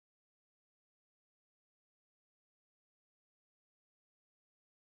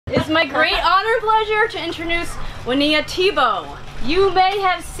my great honor and pleasure to introduce Woniya Thibault. You may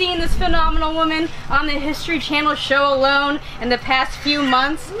have seen this phenomenal woman on the History Channel show alone in the past few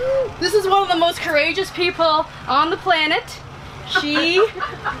months. This is one of the most courageous people on the planet. She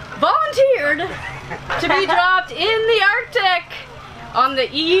volunteered to be dropped in the Arctic on the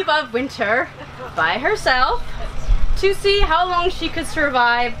eve of winter by herself to see how long she could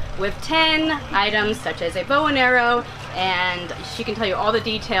survive with 10 items such as a bow and arrow, and she can tell you all the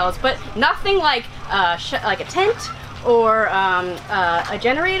details, but nothing like a tent or a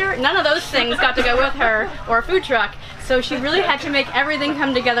generator. None of those things got to go with her, or a food truck. So she really had to make everything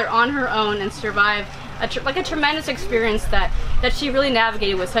come together on her own and survive a tremendous experience that she really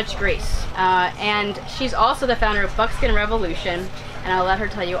navigated with such grace. And she's also the founder of Buckskin Revolution, and I'll let her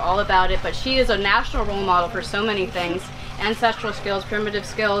tell you all about it, but she is a national role model for so many things: ancestral skills, primitive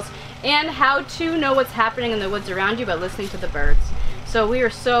skills, and how to know what's happening in the woods around you by listening to the birds. So we are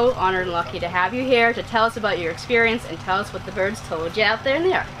so honored and lucky to have you here to tell us about your experience and tell us what the birds told you out there in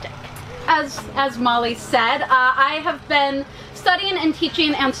the Arctic. As Molly said, I have been studying and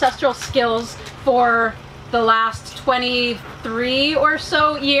teaching ancestral skills for the last 23 or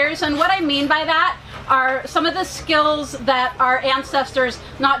so years, and what I mean by that are some of the skills that our ancestors,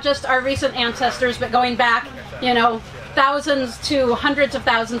 not just our recent ancestors, but going back, you know, thousands to hundreds of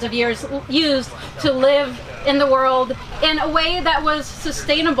thousands of years, used to live in the world in a way that was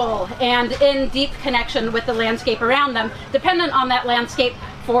sustainable and in deep connection with the landscape around them, dependent on that landscape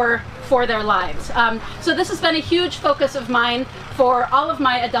for their lives. So this has been a huge focus of mine for all of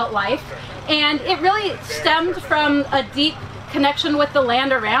my adult life, and it really stemmed from a deep connection with the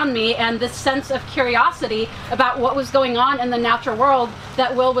land around me and this sense of curiosity about what was going on in the natural world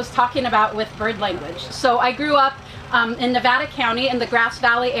that Will was talking about with bird language. So I grew up in Nevada County in the Grass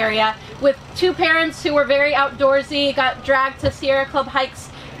Valley area with two parents who were very outdoorsy, got dragged to Sierra Club hikes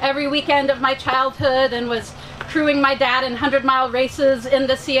every weekend of my childhood, and was crewing my dad in 100-mile races in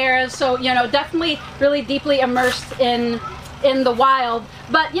the Sierras. So, you know, definitely really deeply immersed in the wild.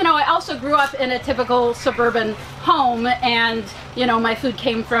 But, you know, I also grew up in a typical suburban home, and, you know, my food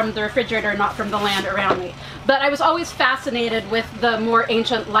came from the refrigerator, not from the land around me. But I was always fascinated with the more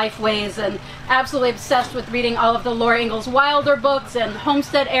ancient life ways, and absolutely obsessed with reading all of the Laura Ingalls Wilder books and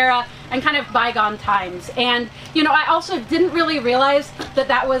Homestead era and kind of bygone times. And, you know, I also didn't really realize that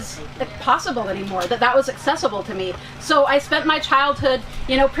that was possible anymore, that that was accessible to me. So I spent my childhood,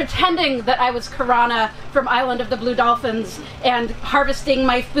 you know, pretending that I was Karana from Island of the Blue Dolphins and harvesting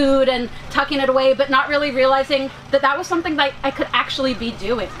my food and tucking it away, but not really realizing that that was something that I could actually be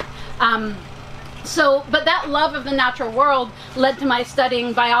doing. But that love of the natural world led to my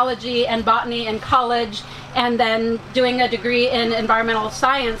studying biology and botany in college, and then doing a degree in environmental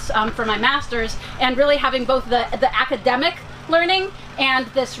science for my master's, and really having both the academic learning and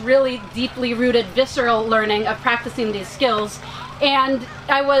this really deeply rooted visceral learning of practicing these skills. And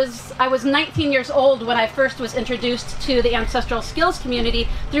I was 19 years old when I first was introduced to the ancestral skills community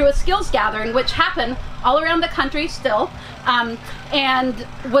through a skills gathering, which happened all around the country still, and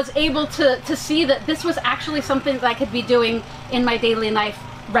was able to see that this was actually something that I could be doing in my daily life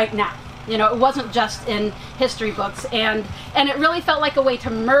right now. You know, it wasn't just in history books, and it really felt like a way to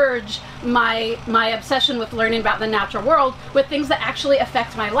merge my obsession with learning about the natural world with things that actually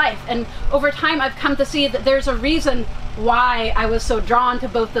affect my life. And over time I've come to see that there's a reason why I was so drawn to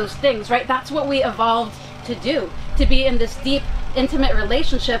both those things, right? That's what we evolved to do, to be in this deep, intimate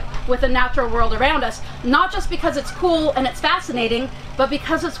relationship with the natural world around us, not just because it's cool and it's fascinating, but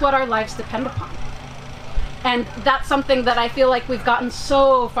because it's what our lives depend upon. And that's something that I feel like we've gotten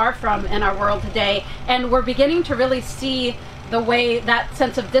so far from in our world today, and we're beginning to really see the way that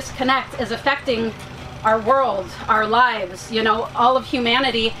sense of disconnect is affecting our world, our lives, you know, all of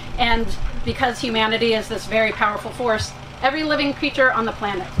humanity. And because humanity is this very powerful force, every living creature on the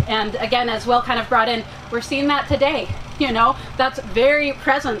planet. And again, as Will kind of brought in, we're seeing that today. You know, that's very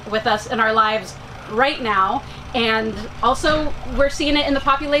present with us in our lives right now. And also we're seeing it in the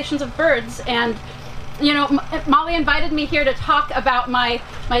populations of birds. And you know, Molly invited me here to talk about my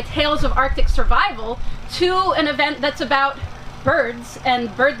tales of Arctic survival to an event that's about birds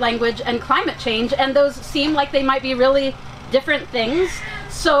and bird language and climate change, and those seem like they might be really different things.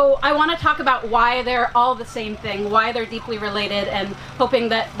 So I want to talk about why they're all the same thing, why they're deeply related, and hoping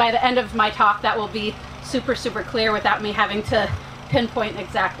that by the end of my talk that will be super, super clear without me having to pinpoint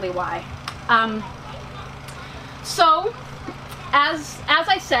exactly why. As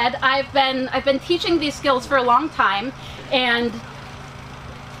I said, I've been teaching these skills for a long time, and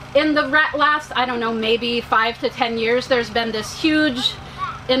in the last, I don't know, maybe 5 to 10 years, there's been this huge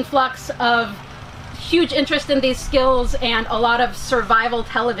influx of huge interest in these skills and a lot of survival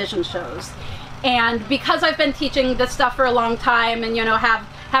television shows. And because I've been teaching this stuff for a long time and, you know, have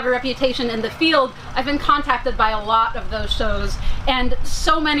a reputation in the field, I've been contacted by a lot of those shows, and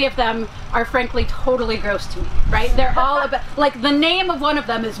so many of them are frankly totally gross to me, right? They're all about, like, the name of one of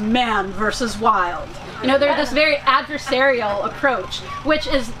them is Man versus Wild. You know, they're this very adversarial approach, which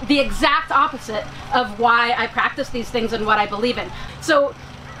is the exact opposite of why I practice these things and what I believe in. So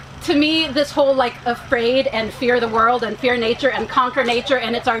to me, this whole like afraid and fear the world and fear nature and conquer nature,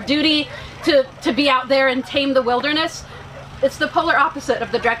 and it's our duty to be out there and tame the wilderness, it's the polar opposite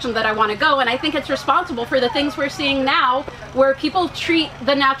of the direction that I want to go. And I think it's responsible for the things we're seeing now, where people treat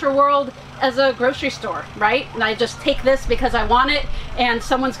the natural world as a grocery store, right? And I just take this because I want it, and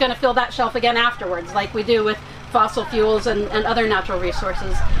someone's going to fill that shelf again afterwards, like we do with fossil fuels and other natural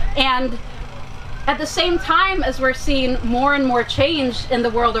resources. And at the same time as we're seeing more and more change in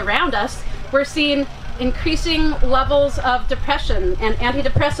the world around us, we're seeing increasing levels of depression and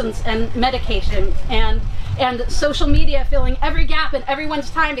antidepressants and medication and social media filling every gap in everyone's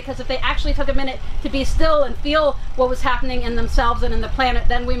time, because if they actually took a minute to be still and feel what was happening in themselves and in the planet,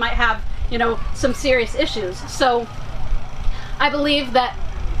 then we might have, you know, some serious issues. So I believe that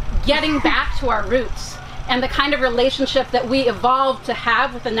getting back to our roots and the kind of relationship that we evolved to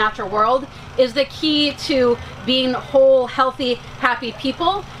have with the natural world is the key to being whole, healthy, happy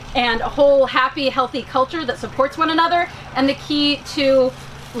people, and a whole, happy, healthy culture that supports one another, and the key to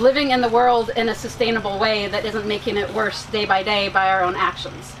living in the world in a sustainable way that isn't making it worse day by day by our own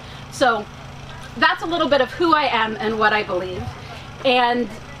actions. So that's a little bit of who I am and what I believe. And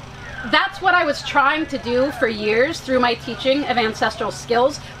that's what I was trying to do for years through my teaching of ancestral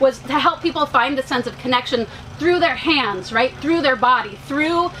skills, was to help people find the sense of connection through their hands, right? Through their body,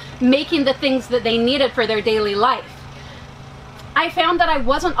 through making the things that they needed for their daily life. I found that I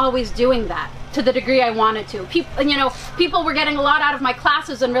wasn't always doing that to the degree I wanted to. People were getting a lot out of my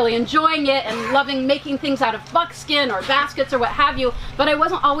classes and really enjoying it and loving making things out of buckskin or baskets or what have you, but I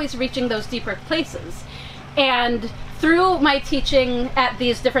wasn't always reaching those deeper places. And through my teaching at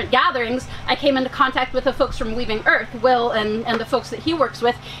these different gatherings, I came into contact with the folks from Weaving Earth, Will and the folks that he works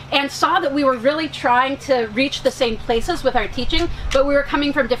with, and saw that we were really trying to reach the same places with our teaching, but we were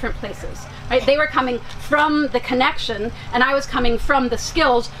coming from different places. Right? They were coming from the connection, and I was coming from the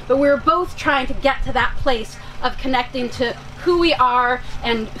skills, but we were both trying to get to that place of connecting to who we are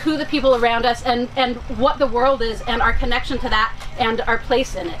and who the people around us and what the world is and our connection to that and our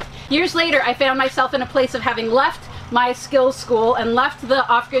place in it. Years later, I found myself in a place of having left my skills school and left the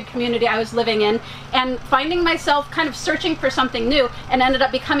off-grid community I was living in, and finding myself kind of searching for something new, and ended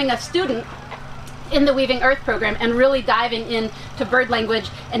up becoming a student in the Weaving Earth program and really diving into bird language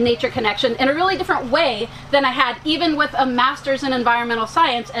and nature connection in a really different way than I had even with a master's in environmental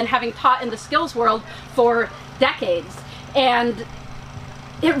science and having taught in the skills world for decades. And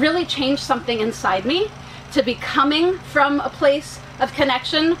it really changed something inside me to be coming from a place of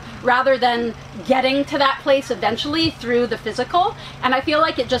connection rather than getting to that place eventually through the physical. And I feel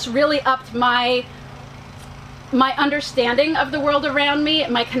like it just really upped my understanding of the world around me,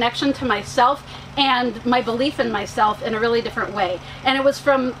 my connection to myself, and my belief in myself in a really different way. And it was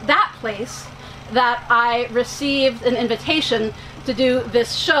from that place that I received an invitation to do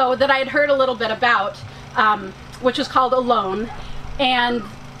this show that I had heard a little bit about, which was called Alone. And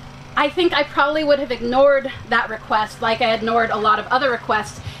I think I probably would have ignored that request like I ignored a lot of other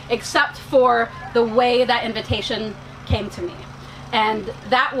requests, except for the way that invitation came to me. And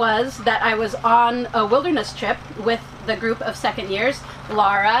that was that I was on a wilderness trip with the group of second years.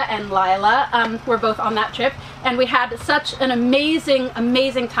 Laura and Lila were both on that trip, and we had such an amazing,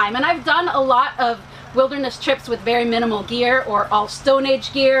 amazing time. And I've done a lot of wilderness trips with very minimal gear or all Stone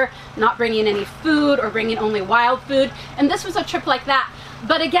Age gear, not bringing any food or bringing only wild food. And this was a trip like that.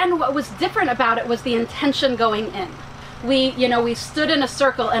 But again, what was different about it was the intention going in. We stood in a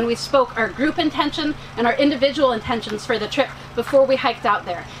circle and we spoke our group intention and our individual intentions for the trip before we hiked out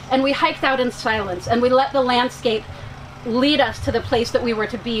there. And we hiked out in silence, and we let the landscape lead us to the place that we were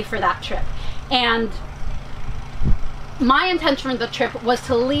to be for that trip. And my intention for the trip was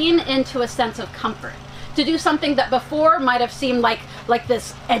to lean into a sense of comfort, to do something that before might have seemed like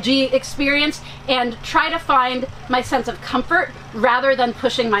this edgy experience, and try to find my sense of comfort rather than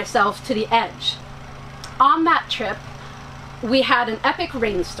pushing myself to the edge. On that trip, we had an epic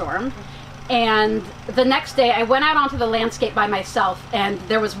rainstorm, and the next day I went out onto the landscape by myself, and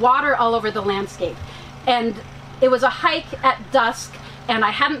there was water all over the landscape. And it was a hike at dusk, and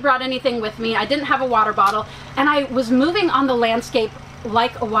I hadn't brought anything with me. I didn't have a water bottle, and I was moving on the landscape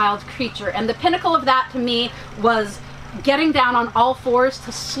like a wild creature. And the pinnacle of that to me was getting down on all fours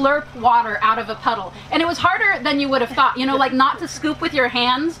to slurp water out of a puddle. And it was harder than you would have thought, you know, like not to scoop with your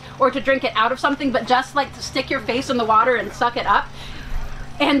hands or to drink it out of something, but just like to stick your face in the water and suck it up.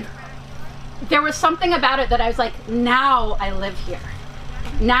 And there was something about it that I was like, now I live here.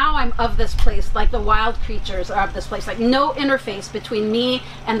 Now I'm of this place, like the wild creatures are of this place, like no interface between me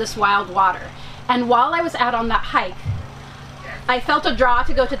and this wild water. And while I was out on that hike, I felt a draw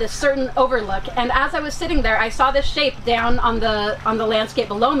to go to this certain overlook, and as I was sitting there, I saw this shape down on the landscape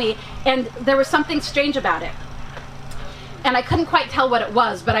below me, and there was something strange about it. And I couldn't quite tell what it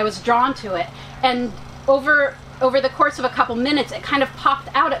was, but I was drawn to it. And over the course of a couple minutes, it kind of popped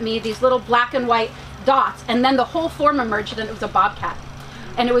out at me, these little black and white dots, and then the whole form emerged, and it was a bobcat.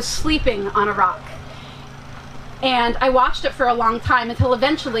 And it was sleeping on a rock. And I watched it for a long time until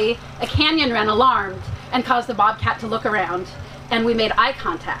eventually a canyon wren alarmed and caused the bobcat to look around, and we made eye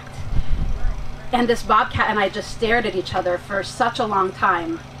contact. And this bobcat and I just stared at each other for such a long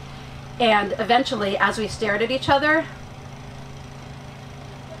time. And eventually, as we stared at each other,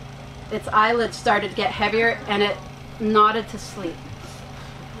 its eyelids started to get heavier and it nodded to sleep.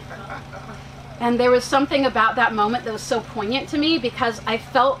 And there was something about that moment that was so poignant to me because I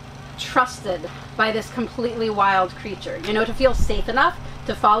felt trusted by this completely wild creature. You know, to feel safe enough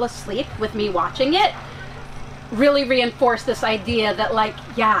to fall asleep with me watching it really reinforced this idea that, like,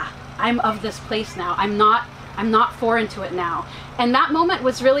 yeah, I'm of this place now. I'm not foreign to it now. And that moment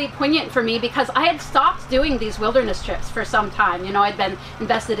was really poignant for me because I had stopped doing these wilderness trips for some time. You know, I'd been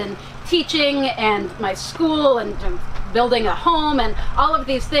invested in teaching and my school and building a home and all of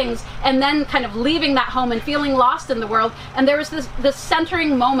these things, and then kind of leaving that home and feeling lost in the world. And there was this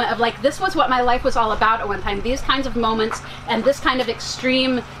centering moment of like, this was what my life was all about at one time, these kinds of moments and this kind of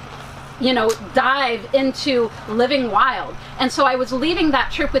extreme, you know, dive into living wild. And so I was leaving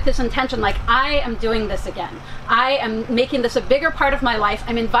that trip with this intention, like, I am doing this again. I am making this a bigger part of my life.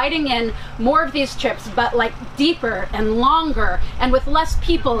 I'm inviting in more of these trips, but like deeper and longer and with less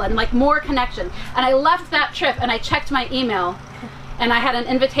people and like more connection. And I left that trip and I checked my email and I had an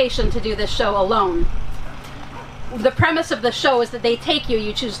invitation to do this show alone. The premise of the show is that they take you,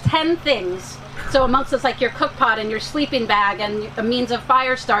 you choose 10 things. So amongst us, like your cook pot and your sleeping bag and a means of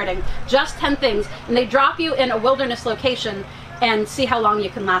fire starting, just 10 things, and they drop you in a wilderness location and see how long you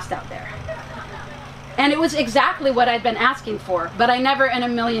can last out there. And it was exactly what I'd been asking for, but I never in a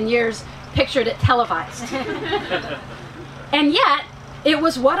million years pictured it televised. And yet, it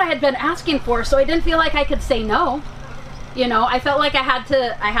was what I had been asking for, so I didn't feel like I could say no. You know, I felt like I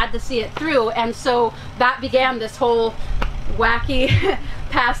had to see it through, and so that began this whole wacky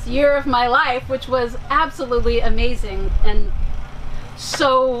past year of my life, which was absolutely amazing and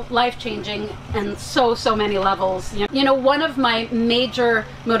so life-changing and so many levels. You know, one of my major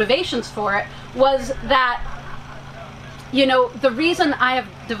motivations for it was that, you know, the reason I have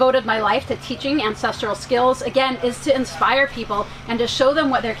devoted my life to teaching ancestral skills, again, is to inspire people and to show them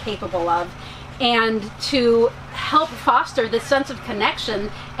what they're capable of, and to help foster this sense of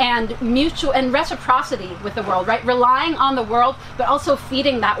connection and mutual and reciprocity with the world, right? Relying on the world, but also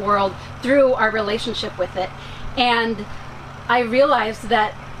feeding that world through our relationship with it. And I realized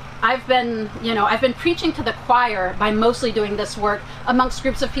that I've been preaching to the choir by mostly doing this work amongst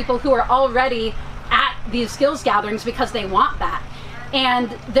groups of people who are already at these skills gatherings because they want that. And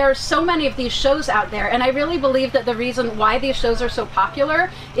there are so many of these shows out there, and I really believe that the reason why these shows are so popular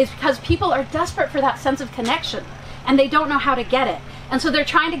is because people are desperate for that sense of connection, and they don't know how to get it. And so they're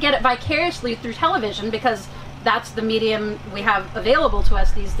trying to get it vicariously through television because that's the medium we have available to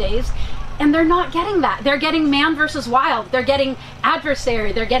us these days, and they're not getting that. They're getting man versus wild. They're getting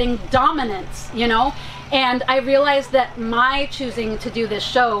adversary. They're getting dominance, you know? And I realized that my choosing to do this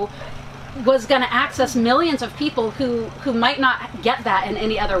show was going to access millions of people who might not get that in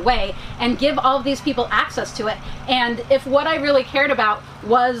any other way, and give all of these people access to it. And if what I really cared about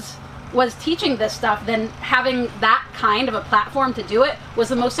was teaching this stuff, then having that kind of a platform to do it was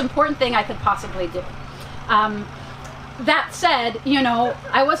the most important thing I could possibly do. That said, you know,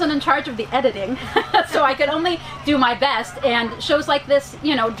 I wasn't in charge of the editing, so I could only do my best. And shows like this,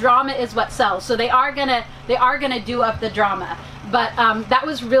 you know, drama is what sells. So they are gonna do up the drama. But that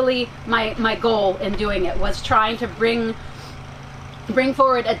was really my goal in doing it, was trying to bring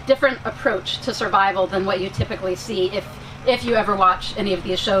forward a different approach to survival than what you typically see if you ever watch any of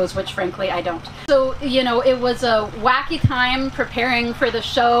these shows, which frankly I don't. So, you know, it was a wacky time preparing for the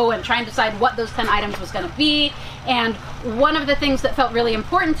show and trying to decide what those 10 items was going to be. And one of the things that felt really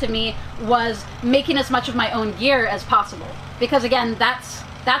important to me was making as much of my own gear as possible, because again, that's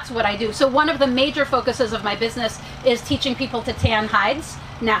what I do. So one of the major focuses of my business is teaching people to tan hides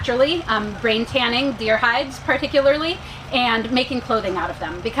naturally, brain tanning deer hides particularly, and making clothing out of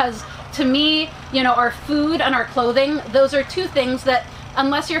them. Because to me, you know, our food and our clothing, those are two things that,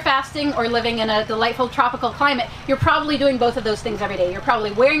 unless you're fasting or living in a delightful tropical climate, you're probably doing both of those things every day. You're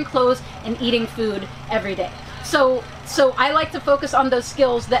probably wearing clothes and eating food every day. So I like to focus on those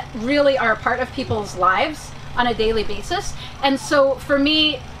skills that really are a part of people's lives on a daily basis. And so for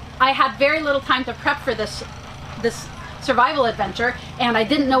me, I had very little time to prep for this survival adventure, and I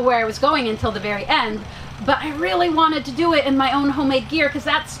didn't know where I was going until the very end. But I really wanted to do it in my own homemade gear, because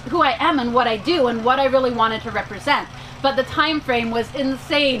that's who I am and what I do and what I really wanted to represent. But the time frame was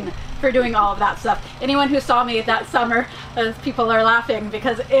insane for doing all of that stuff. Anyone who saw me that summer, people are laughing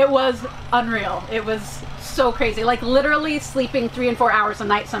because it was unreal. It was so crazy, like literally sleeping 3 and 4 hours a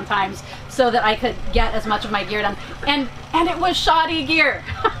night sometimes so that I could get as much of my gear done. And it was shoddy gear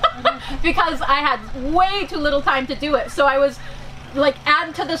because I had way too little time to do it. So I was like,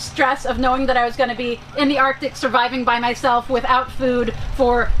 add to the stress of knowing that I was going to be in the Arctic surviving by myself without food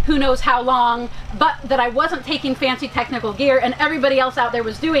for who knows how long, but that I wasn't taking fancy technical gear and everybody else out there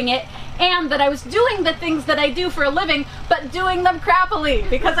was doing it, and that I was doing the things that I do for a living, but doing them crappily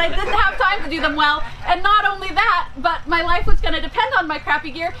because I didn't have time to do them well. And not only that, but my life was going to depend on my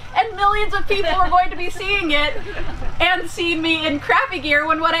crappy gear, and millions of people were going to be seeing it and seeing me in crappy gear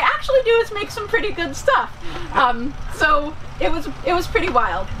when what I actually do is make some pretty good stuff. So it was pretty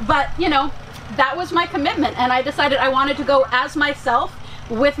wild, but you know, that was my commitment, and I decided I wanted to go as myself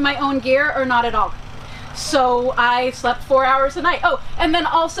with my own gear or not at all. So I slept 4 hours a night. Oh, and then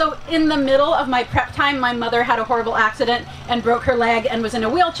also in the middle of my prep time, my mother had a horrible accident and broke her leg and was in a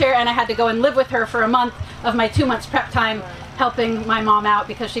wheelchair, and I had to go and live with her for a month of my 2 months prep time, helping my mom out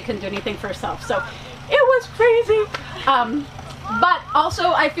because she couldn't do anything for herself. So it was crazy. But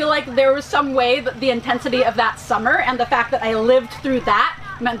also I feel like there was some way that the intensity of that summer and the fact that I lived through that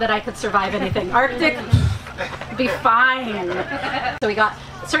meant that I could survive anything Arctic, be fine. So we got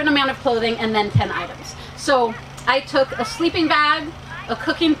a certain amount of clothing and then 10 items. So I took a sleeping bag, a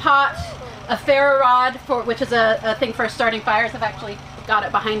cooking pot, a ferro rod, which is a thing for starting fires. I've actually got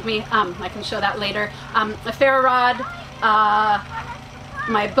it behind me. I can show that later. A ferro rod,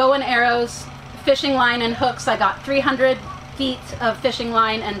 my bow and arrows, fishing line and hooks. I got 300 feet of fishing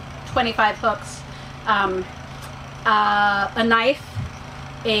line and 25 hooks, a knife,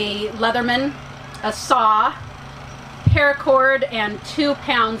 a Leatherman, a saw, paracord, and 2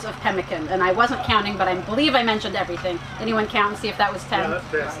 pounds of pemmican. And I wasn't counting, but I believe I mentioned everything. Anyone count and see if that was 10? Yeah,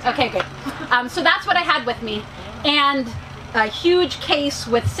 that's 10. Okay, good. So that's what I had with me, and a huge case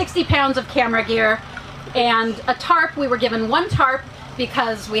with 60 pounds of camera gear and a tarp. We were given 1 tarp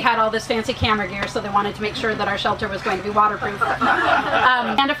because we had all this fancy camera gear, so they wanted to make sure that our shelter was going to be waterproof.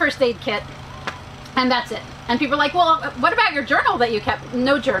 And a first aid kit, and that's it. And people are like, well, what about your journal that you kept?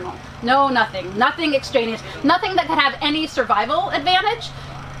 No journal, no nothing, nothing extraneous, nothing that could have any survival advantage,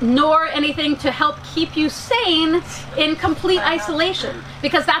 nor anything to help keep you sane in complete isolation.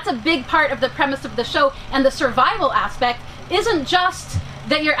 Because that's a big part of the premise of the show, and the survival aspect isn't just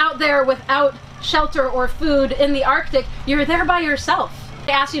that you're out there without shelter or food in the Arctic, you're there by yourself.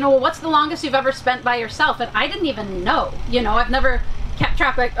 They asked, you know, well, what's the longest you've ever spent by yourself? And I didn't even know, you know, I've never kept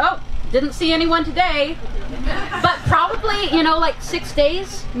track, like, oh, didn't see anyone today. But probably, you know, like 6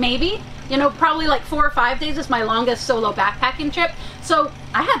 days, maybe. You know, probably like 4 or 5 days is my longest solo backpacking trip. So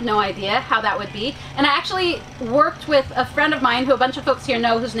I had no idea how that would be. And I actually worked with a friend of mine who a bunch of folks here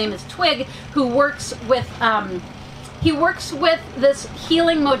know, whose name is Twig, who works with, he works with this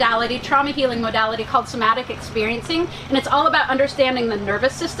healing modality, trauma healing modality called somatic experiencing, and it's all about understanding the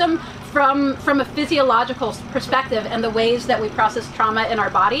nervous system from a physiological perspective and the ways that we process trauma in our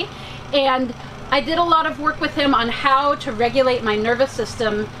body. And I did a lot of work with him on how to regulate my nervous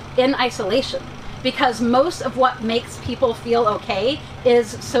system in isolation, because most of what makes people feel okay is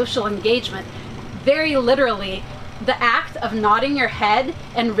social engagement. Very literally, the act of nodding your head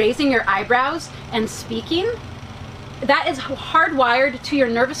and raising your eyebrows and speaking, that is hardwired to your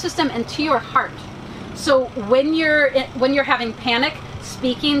nervous system and to your heart. So when you're having panic,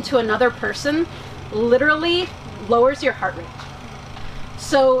 speaking to another person literally lowers your heart rate.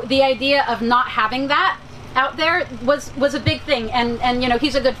 So the idea of not having that out there was a big thing, and you know,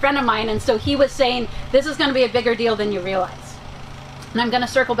 he's a good friend of mine, and so he was saying this is going to be a bigger deal than you realize. And I'm going to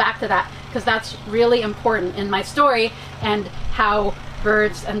circle back to that because that's really important in my story and how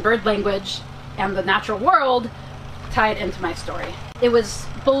birds and bird language and the natural world tied into my story. It was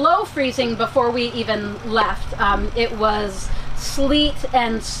below freezing before we even left. It was sleet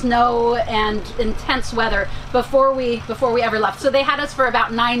and snow and intense weather before we ever left. So they had us for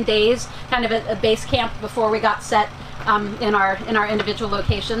about 9 days, kind of at a base camp before we got set in our individual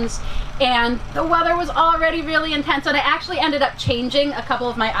locations. And the weather was already really intense, and I actually ended up changing a couple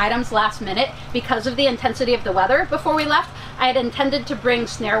of my items last minute because of the intensity of the weather before we left. I had intended to bring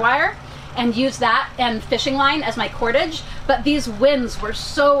snare wire and use that and fishing line as my cordage, but these winds were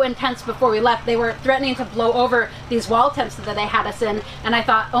so intense before we left. They were threatening to blow over these wall tents that they had us in, and I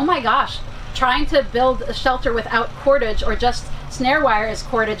thought, oh my gosh, trying to build a shelter without cordage or just snare wire as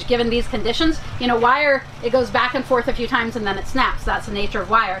cordage, given these conditions, you know, wire, it goes back and forth a few times and then it snaps. That's the nature of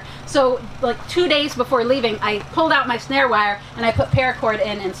wire. So like 2 days before leaving, I pulled out my snare wire and I put paracord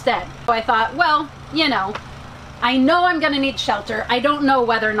in instead. So I thought, well, you know I'm going to need shelter. I don't know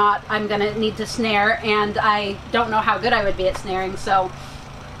whether or not I'm going to need to snare, and I don't know how good I would be at snaring, so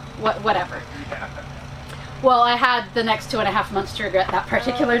whatever. Well, I had the next 2.5 months to regret that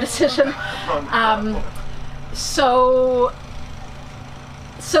particular decision. So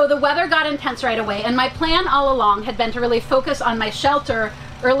the weather got intense right away, and my plan all along had been to really focus on my shelter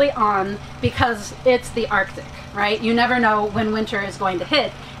early on because it's the Arctic, right? You never know when winter is going to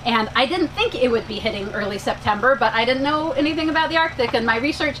hit. And I didn't think it would be hitting early September, but I didn't know anything about the Arctic, and my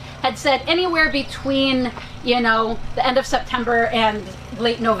research had said anywhere between, you know, the end of September and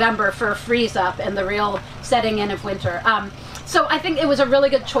late November for a freeze up and the real setting in of winter. So I think it was a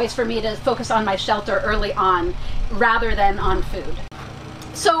really good choice for me to focus on my shelter early on rather than on food.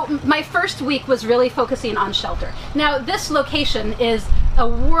 So my first week was really focusing on shelter. Now this location is a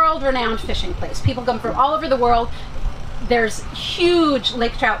world-renowned fishing place. People come from all over the world. There's huge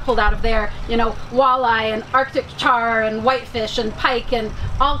lake trout pulled out of there, you know, walleye and Arctic char and whitefish and pike and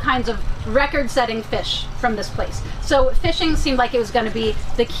all kinds of record-setting fish from this place. So fishing seemed like it was going to be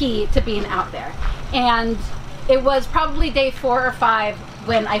the key to being out there. And it was probably day 4 or 5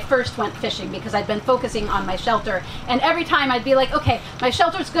 when I first went fishing because I'd been focusing on my shelter. And every time I'd be like, okay, my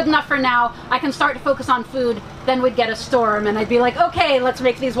shelter's good enough for now. I can start to focus on food. Then we'd get a storm and I'd be like, okay, let's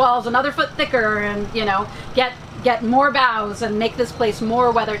make these walls another foot thicker and, you know, get more boughs and make this place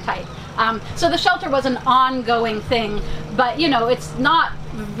more weather tight. So the shelter was an ongoing thing, but you know, it's not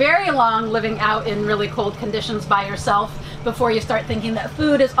very long living out in really cold conditions by yourself before you start thinking that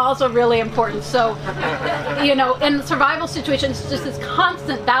food is also really important. So, you know, in survival situations, it's just this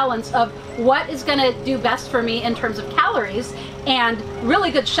constant balance of what is going to do best for me in terms of calories, and really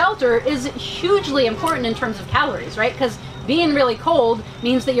good shelter is hugely important in terms of calories, right? Because being really cold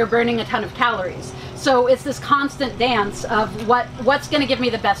means that you're burning a ton of calories. So it's this constant dance of what's going to give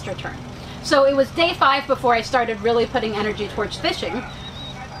me the best return. So it was day 5 before I started really putting energy towards fishing,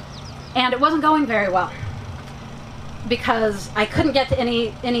 and it wasn't going very well because I couldn't get to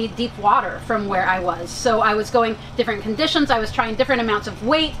any deep water from where I was. So I was going different conditions. I was trying different amounts of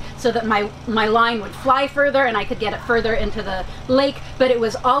weight so that my line would fly further and I could get it further into the lake. But it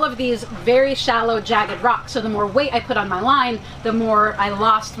was all of these very shallow, jagged rocks. So the more weight I put on my line, the more I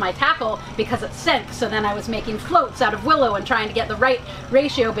lost my tackle because it sank. So then I was making floats out of willow and trying to get the right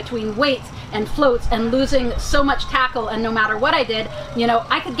ratio between weight and floats and losing so much tackle. And no matter what I did, you know,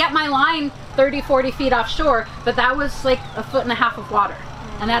 I could get my line 30, 40 feet offshore, but that was like 1.5 feet of water.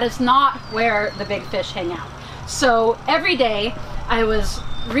 And that is not where the big fish hang out. So every day I was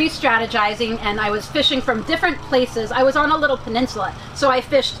re-strategizing and I was fishing from different places. I was on a little peninsula, so I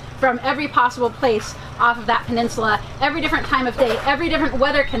fished from every possible place off of that peninsula, every different time of day, every different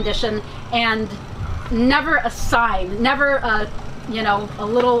weather condition, and never a sign, never a, you know, a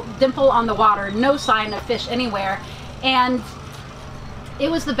little dimple on the water, no sign of fish anywhere. And it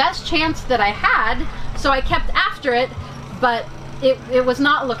was the best chance that I had, so I kept after it, but it was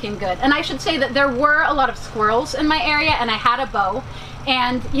not looking good. And I should say that there were a lot of squirrels in my area, and I had a bow,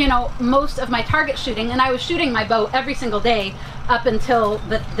 and you know, most of my target shooting, and I was shooting my bow every single day up until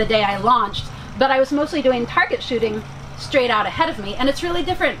the day I launched, but I was mostly doing target shooting straight out ahead of me, and it's really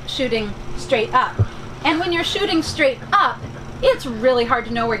different shooting straight up. And when you're shooting straight up, it's really hard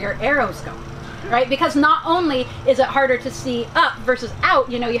to know where your arrows go, right? Because not only is it harder to see up versus out,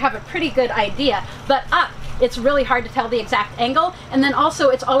 you know, you have a pretty good idea, but up, it's really hard to tell the exact angle. And then also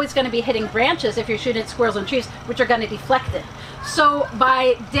it's always going to be hitting branches if you're shooting at squirrels and trees, which are going to deflect it. So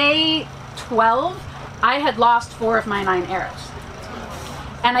by day 12, I had lost 4 of my 9 arrows.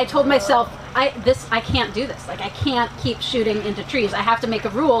 And I told myself, I can't do this. Like, I can't keep shooting into trees. I have to make a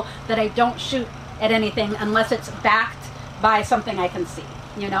rule that I don't shoot at anything unless it's backed by something I can see,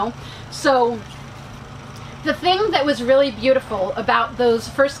 you know? So the thing that was really beautiful about those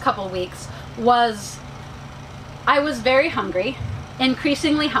first couple weeks was I was very hungry,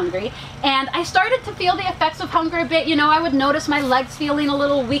 increasingly hungry, and I started to feel the effects of hunger a bit. You know, I would notice my legs feeling a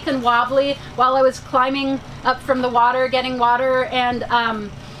little weak and wobbly while I was climbing up from the water, getting water, and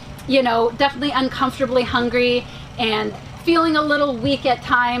you know, definitely uncomfortably hungry. and feeling a little weak at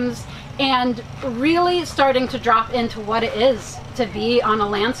times, and really starting to drop into what it is to be on a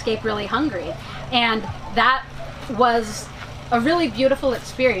landscape really hungry. And that was a really beautiful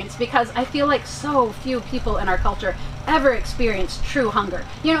experience, because I feel like so few people in our culture ever experience true hunger.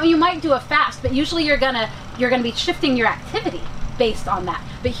 You know, you might do a fast, but usually you're gonna be shifting your activity based on that.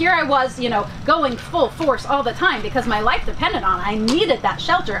 But here I was, you know, going full force all the time because my life depended on it. I needed that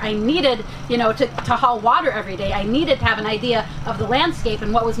shelter. I needed, you know, to haul water every day. I needed to have an idea of the landscape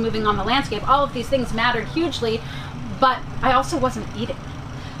and what was moving on the landscape. All of these things mattered hugely, but I also wasn't eating.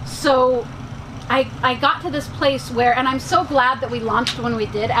 So I got to this place where, and I'm so glad that we launched when we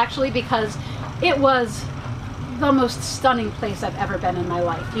did, actually, because it was the most stunning place I've ever been in my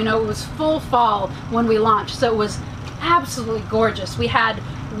life. You know, it was full fall when we launched, so it was absolutely gorgeous. We had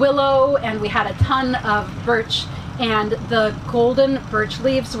willow and we had a ton of birch, and the golden birch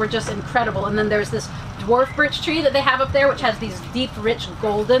leaves were just incredible. And then there's this dwarf birch tree that they have up there, which has these deep, rich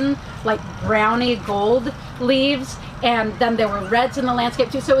golden, like browny gold leaves. And then there were reds in the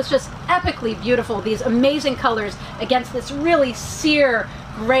landscape too. So it was just epically beautiful, these amazing colors against this really sere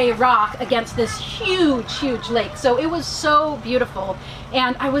gray rock against this huge, huge lake. So it was so beautiful,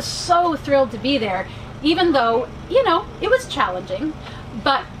 and I was so thrilled to be there, even though, you know, it was challenging.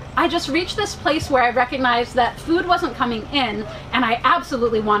 But I just reached this place where I recognized that food wasn't coming in, and I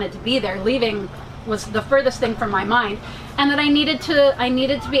absolutely wanted to be there. Leaving was the furthest thing from my mind, and that I needed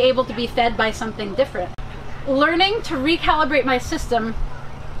to be able to be fed by something different. Learning to recalibrate my system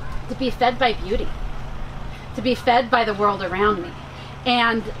to be fed by beauty, to be fed by the world around me.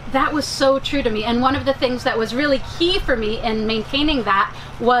 And that was so true to me. And one of the things that was really key for me in maintaining that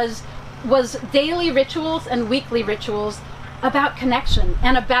was daily rituals and weekly rituals about connection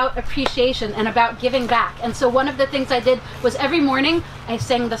and about appreciation and about giving back. And so one of the things I did was every morning I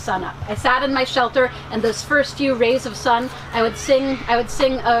sang the sun up. I sat in my shelter, and those first few rays of sun, I would sing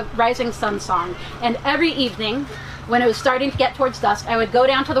a rising sun song. And every evening, when it was starting to get towards dusk, I would go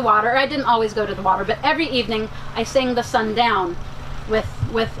down to the water. I didn't always go to the water, but every evening I sang the sun down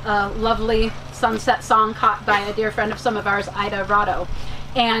with a lovely sunset song caught by a dear friend of some of ours, Ida Rado.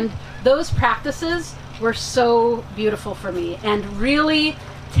 And those practices were so beautiful for me, and really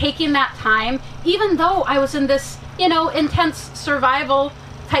taking that time, even though I was in this, you know, intense survival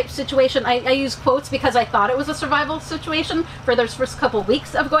type situation. I use quotes because I thought it was a survival situation for those first couple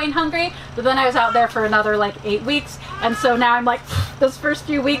weeks of going hungry, but then I was out there for another like 8 weeks, and so now I'm like, those first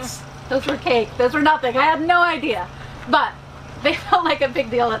few weeks, those were cake, those were nothing. I had no idea, but they felt like a big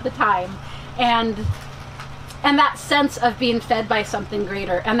deal at the time. And that sense of being fed by something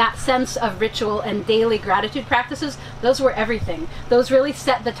greater, and that sense of ritual and daily gratitude practices, those were everything. Those really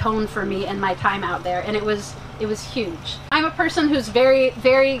set the tone for me in my time out there, and it was huge. I'm a person who's very,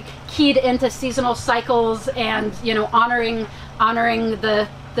 very keyed into seasonal cycles and, you know, honoring the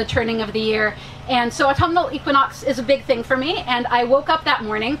turning of the year. And so autumnal equinox is a big thing for me, and I woke up that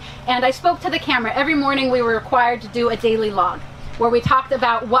morning and I spoke to the camera. Every morning we were required to do a daily log, where we talked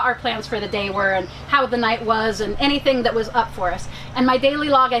about what our plans for the day were and how the night was and anything that was up for us. And my daily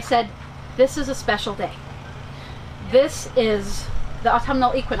log, I said, this is a special day. This is the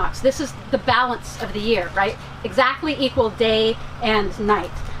autumnal equinox. This is the balance of the year, right? Exactly equal day and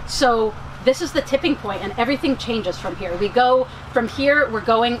night. So this is the tipping point, and everything changes from here. We go from here, we're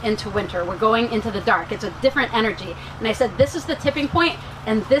going into winter. We're going into the dark. It's a different energy. And I said, this is the tipping point,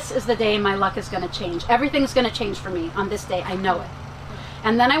 and this is the day my luck is going to change. Everything's going to change for me on this day. I know it.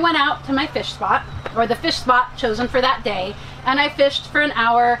 And then I went out to my fish spot, or the fish spot chosen for that day, and I fished for an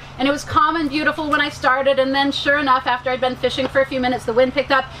hour, and it was calm and beautiful when I started, and then sure enough, after I'd been fishing for a few minutes, the wind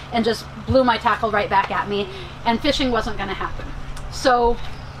picked up and just blew my tackle right back at me, and fishing wasn't going to happen. So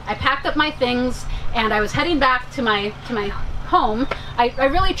I packed up my things, and I was heading back to my home. I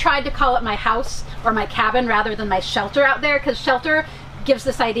really tried to call it my house or my cabin rather than my shelter out there, because shelter gives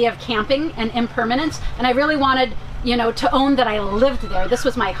this idea of camping and impermanence, and I really wanted, you know, to own that I lived there. This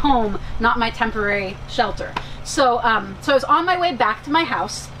was my home, not my temporary shelter. So I was on my way back to my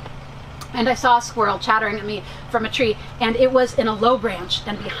house, and I saw a squirrel chattering at me from a tree, and it was in a low branch,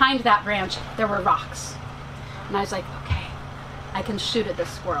 and behind that branch there were rocks. And I was like, okay, I can shoot at this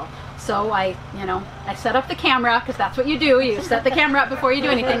squirrel. So I set up the camera, because that's what you do. You set the camera up before you do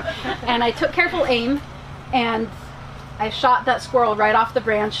anything. And I took careful aim, and I shot that squirrel right off the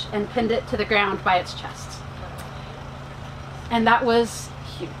branch and pinned it to the ground by its chest. And that was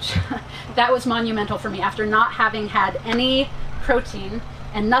huge. That was monumental for me, after not having had any protein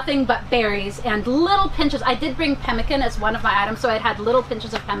and nothing but berries and little pinches. I did bring pemmican as one of my items, so I had little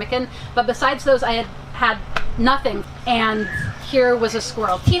pinches of pemmican, but besides those I had nothing. And here was a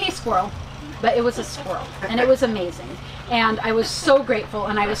squirrel, teeny squirrel, but it was a squirrel, and it was amazing. And I was so grateful,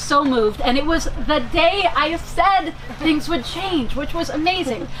 and I was so moved, and it was the day I said things would change, which was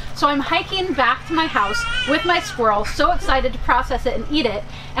amazing. So I'm hiking back to my house with my squirrel, so excited to process it and eat it,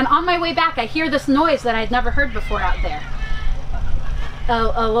 and on my way back I hear this noise that I'd never heard before out there.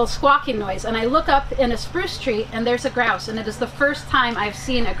 A little squawking noise, and I look up in a spruce tree, and there's a grouse, and it is the first time I've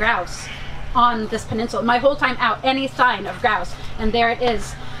seen a grouse on this peninsula. My whole time out, any sign of grouse, and there it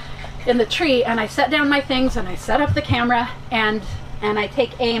is in the tree. And I set down my things, and I set up the camera, and I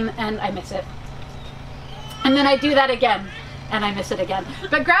take aim, and I miss it. And then I do that again, and I miss it again.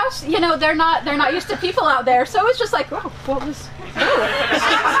 But grouse, you know, they're not used to people out there, so it's just like, oh, what was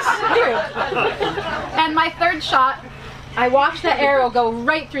weird. And my third shot, I watched the arrow go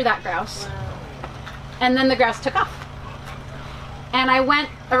right through that grouse, and then the grouse took off. And I went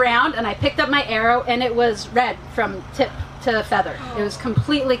around and I picked up my arrow, and it was red from tip to feather. It was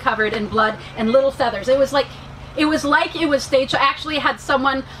completely covered in blood and little feathers. It was like it was staged. I actually had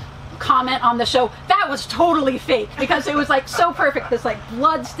someone comment on the show, that was totally fake, because it was like so perfect, this like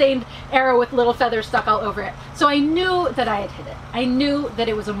blood-stained arrow with little feathers stuck all over it. So I knew that I had hit it. I knew that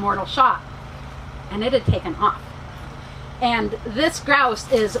it was a mortal shot, and it had taken off. And this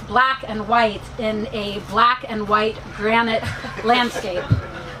grouse is black and white in a black and white granite landscape.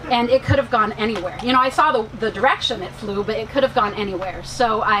 And it could have gone anywhere. You know, I saw the direction it flew, but it could have gone anywhere.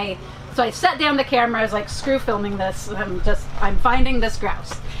 So I set down the camera. I was like, screw filming this. I'm finding this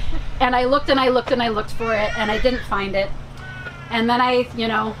grouse. And I looked and I looked and I looked for it, and I didn't find it. And then I, you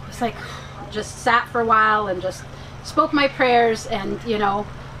know, was like, just sat for a while and just spoke my prayers, and, you know,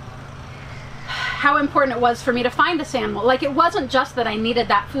 how important it was for me to find this animal. Like, it wasn't just that I needed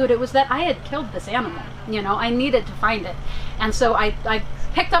that food, it was that I had killed this animal. You know, I needed to find it. And so I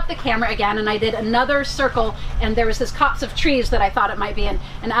picked up the camera again, and I did another circle, and there was this copse of trees that I thought it might be in.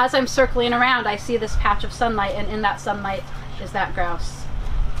 And as I'm circling around, I see this patch of sunlight, and in that sunlight is that grouse.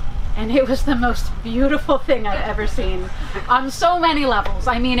 And it was the most beautiful thing I've ever seen on so many levels.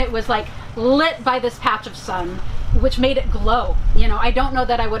 I mean, it was like lit by this patch of sun, which made it glow. You know, I don't know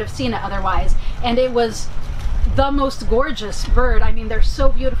that I would have seen it otherwise. And it was the most gorgeous bird. I mean, they're so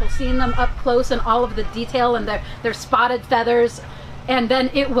beautiful, seeing them up close and all of the detail and their spotted feathers. And then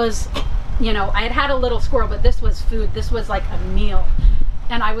it was, you know, I had a little squirrel, but this was food. This was like a meal.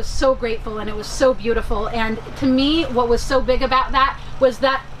 And I was so grateful, and it was so beautiful. And to me, what was so big about that was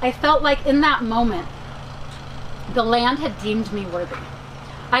that I felt like in that moment, the land had deemed me worthy.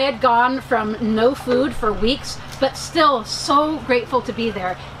 I had gone from no food for weeks, but still so grateful to be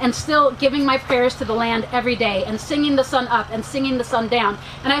there, and still giving my prayers to the land every day, and singing the sun up and singing the sun down.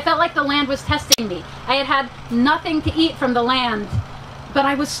 And I felt like the land was testing me. I had had nothing to eat from the land, but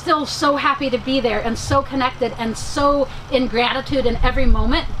I was still so happy to be there, and so connected, and so in gratitude in every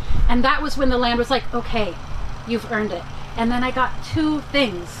moment. And that was when the land was like, okay, you've earned it. And then I got 2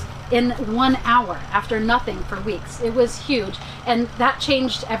 things in 1 hour after nothing for weeks. It was huge, and that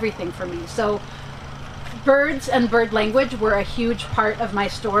changed everything for me. So birds and bird language were a huge part of my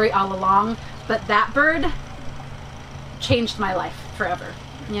story all along, but that bird changed my life forever.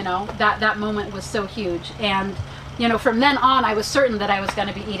 You know, that moment was so huge. And you know, from then on, I was certain that I was going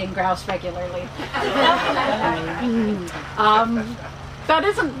to be eating grouse regularly.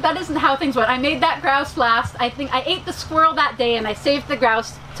 That isn't how things went. I made that grouse last. I think I ate the squirrel that day, and I saved the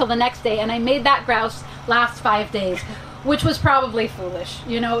grouse till the next day, and I made that grouse last 5 days, which was probably foolish.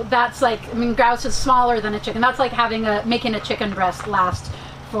 You know, that's like, I mean, grouse is smaller than a chicken. That's like making a chicken breast last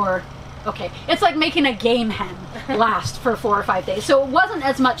for, okay, it's like making a game hen last for 4 or 5 days. So it wasn't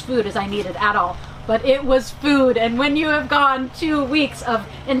as much food as I needed at all. But it was food, and when you have gone 2 weeks of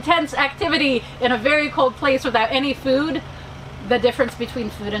intense activity in a very cold place without any food, the difference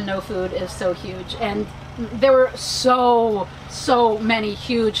between food and no food is so huge. And there were so many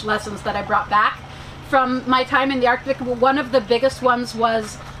huge lessons that I brought back from my time in the Arctic. One of the biggest ones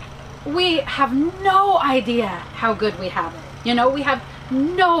was, we have no idea how good we have it. You know, we have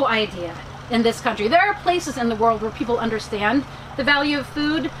no idea in this country. There are places in the world where people understand the value of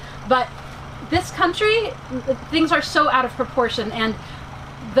food, but this country, things are so out of proportion. And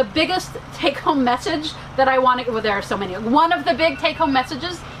the biggest take-home message that I want to, well, there are so many. One of the big take-home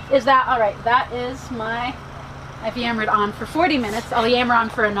messages is that, all right, that is I've yammered on for 40 minutes. I'll yammer on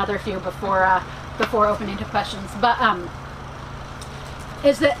for another few before opening to questions. But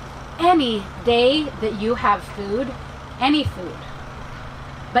is that any day that you have food, any food,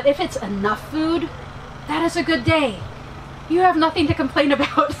 but if it's enough food, that is a good day. You have nothing to complain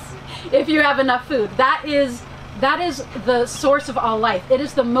about. If you have enough food, that is the source of all life. It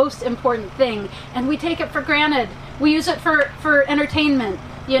is the most important thing, and we take it for granted. We use it for entertainment.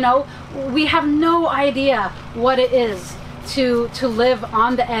 You know, we have no idea what it is to live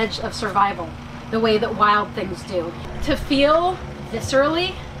on the edge of survival the way that wild things do. To feel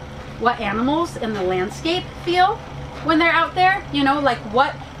viscerally what animals in the landscape feel when they're out there, you know, like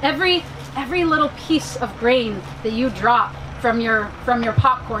what every little piece of grain that you drop from your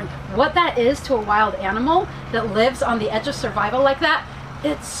popcorn, what that is to a wild animal that lives on the edge of survival like that.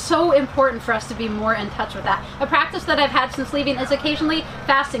 It's so important for us to be more in touch with that. A practice that I've had since leaving is occasionally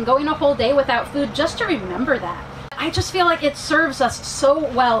fasting, going a whole day without food, just to remember that. I just feel like it serves us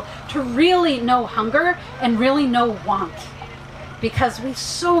so well to really know hunger and really know want, because we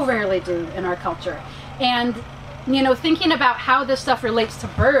so rarely do in our culture. And, you know, thinking about how this stuff relates to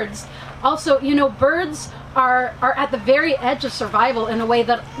birds, also, you know, birds are at the very edge of survival in a way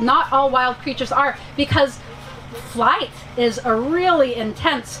that not all wild creatures are, because flight is a really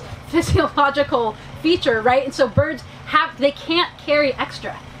intense physiological feature, right? And so birds they can't carry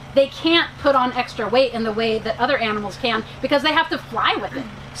extra. They can't put on extra weight in the way that other animals can, because they have to fly with it.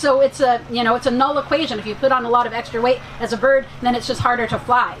 So it's a, you know, it's a null equation. If you put on a lot of extra weight as a bird, then it's just harder to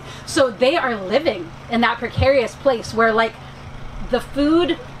fly. So they are living in that precarious place where, like, the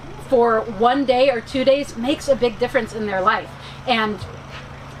food for 1 day or 2 days makes a big difference in their life. And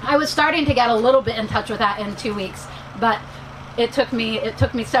I was starting to get a little bit in touch with that in 2 weeks, but it took me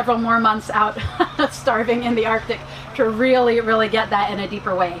several more months out starving in the Arctic to really get that in a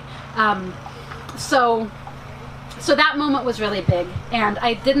deeper way. So that moment was really big, and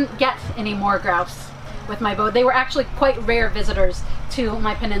I didn't get any more grouse with my boat. They were actually quite rare visitors to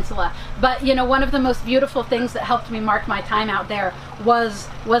my peninsula. But, you know, one of the most beautiful things that helped me mark my time out there was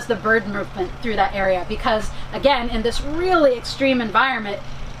the bird movement through that area, because, again, in this really extreme environment,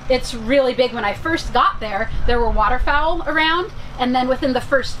 it's really big. When I first got there were waterfowl around, and then within the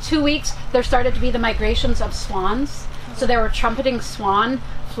first 2 weeks there started to be the migrations of swans. So there were trumpeting swan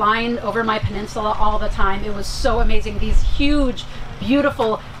flying over my peninsula all the time. It was so amazing. These huge,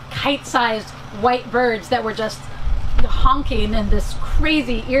 beautiful, kite-sized white birds that were just honking in this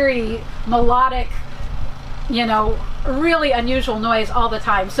crazy, eerie, melodic, you know, really unusual noise all the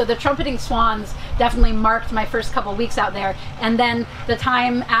time. So the trumpeting swans definitely marked my first couple weeks out there, and then the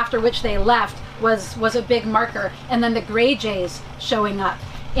time after which they left was a big marker. And then the gray jays showing up,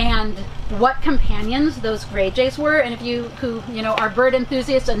 and what companions those gray jays were. And if you you know, are bird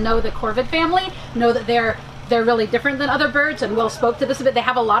enthusiasts and know the corvid family, know that they're really different than other birds, and Will spoke to this a bit. They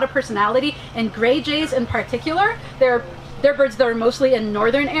have a lot of personality, and gray jays in particular, they're birds that are mostly in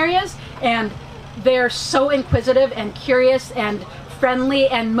northern areas, and they're so inquisitive and curious and friendly,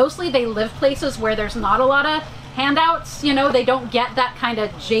 and mostly they live places where there's not a lot of handouts. You know, they don't get that kind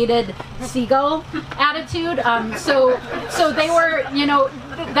of jaded seagull attitude. So they were, you know,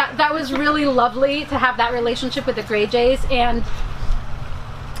 that was really lovely to have that relationship with the gray jays. And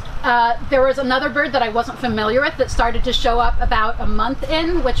there was another bird that I wasn't familiar with that started to show up about a month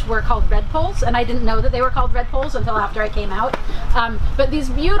in, which were called redpolls, and I didn't know that they were called redpolls until after I came out. But these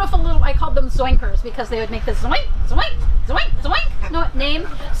beautiful little, I called them zoinkers, because they would make this zoink, zoink, zoink, zoink name.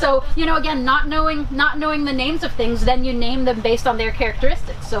 So, you know, again, not knowing the names of things, then you name them based on their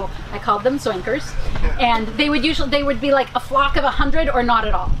characteristics. So I called them zoinkers, and they would be like a flock of 100 or not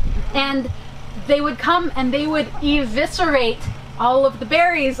at all. And they would come and they would eviscerate all of the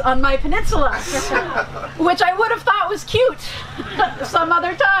berries on my peninsula, which I would have thought was cute some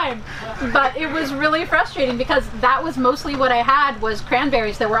other time. But it was really frustrating, because that was mostly what I had was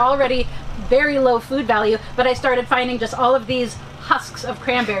cranberries that were already very low food value, but I started finding just all of these husks of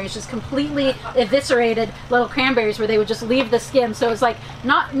cranberries, just completely eviscerated little cranberries where they would just leave the skin. So it's like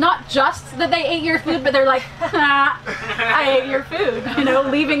not just that they ate your food, but they're like, I ate your food, you know,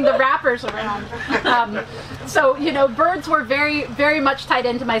 leaving the wrappers around. So, you know, birds were very much tied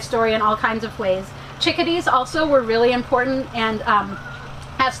into my story in all kinds of ways. Chickadees also were really important, and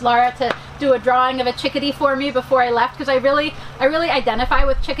asked Laura to do a drawing of a chickadee for me before I left, because I really identify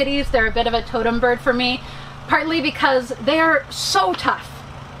with chickadees. They're a bit of a totem bird for me, partly because they're so tough,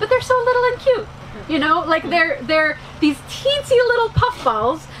 but they're so little and cute. You know, like they're these teensy little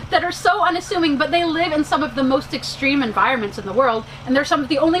puffballs that are so unassuming, but they live in some of the most extreme environments in the world, and they're some of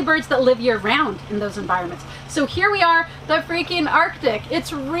the only birds that live year-round in those environments. So here we are, the freaking Arctic.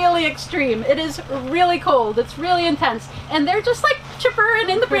 It's really extreme. It is really cold. It's really intense, and they're just like chipper and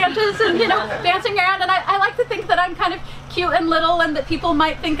in the branches and, you know, dancing around. And I like to think that I'm kind of cute and little, and that people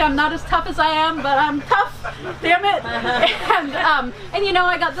might think I'm not as tough as I am, but I'm tough, damn it. And you know,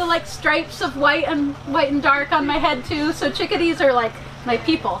 I got the like stripes of white and dark on my head too. So chickadees are like my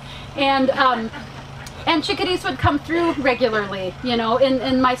people, and chickadees would come through regularly. You know,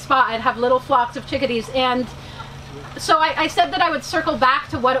 in my spot I'd have little flocks of chickadees, and so I said that I would circle back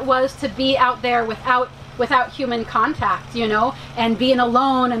to what it was to be out there without human contact, you know, and being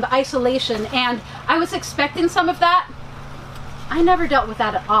alone and the isolation. And I was expecting some of that. I never dealt with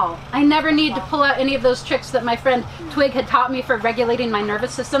that at all. I never needed to pull out any of those tricks that my friend Twig had taught me for regulating my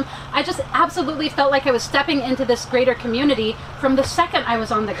nervous system. I just absolutely felt like I was stepping into this greater community from the second I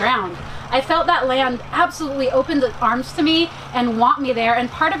was on the ground. I felt that land absolutely opened its arms to me and want me there. And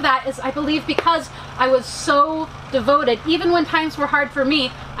part of that is, I believe, because I was so devoted, even when times were hard for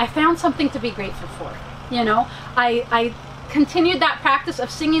me, I found something to be grateful for. You know, I continued that practice of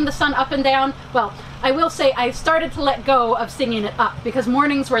singing the sun up and down. Well, I will say I started to let go of singing it up because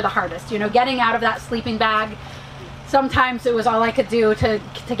mornings were the hardest, you know, getting out of that sleeping bag. Sometimes it was all I could do to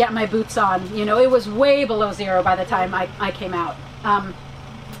get my boots on. You know, it was way below zero by the time I came out.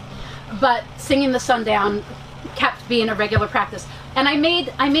 But singing the sun down kept being a regular practice. And I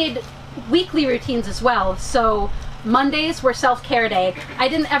made weekly routines as well. So Mondays were self-care day. I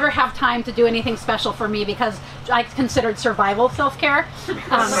didn't ever have time to do anything special for me because I considered survival self-care.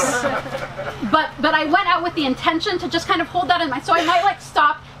 But I went out with the intention to just kind of hold that in mind. So I might like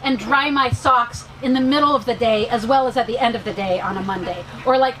stop and dry my socks in the middle of the day as well as at the end of the day on a Monday.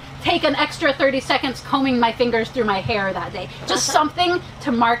 Or like take an extra 30 seconds combing my fingers through my hair that day. Just something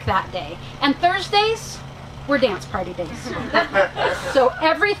to mark that day. And Thursdays were dance party days. So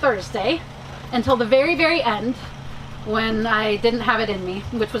every Thursday until the very, very end, when I didn't have it in me,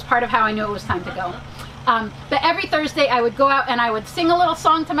 which was part of how I knew it was time to go. But every Thursday I would go out and I would sing a little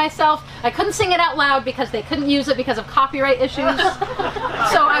song to myself. I couldn't sing it out loud because they couldn't use it because of copyright issues.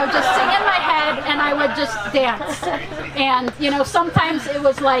 So I would just sing in my head and I would just dance. And you know, sometimes it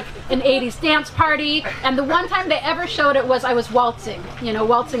was like an 80s dance party, and the one time they ever showed it was I was waltzing, you know,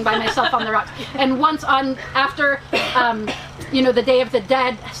 waltzing by myself on the rocks. And once after you know, the Day of the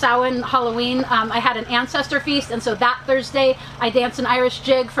Dead, Samhain, Halloween, I had an ancestor feast, and so that Thursday I danced an Irish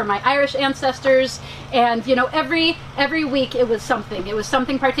jig for my Irish ancestors. And you know, every week it was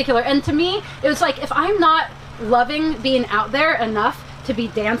something particular. And to me, it was like, if I'm not loving being out there enough to be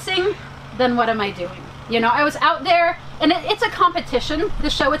dancing, then what am I doing? You know, I was out there, and it's a competition. The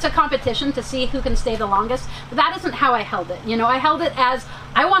show, it's a competition to see who can stay the longest. But that isn't how I held it. You know, I held it as,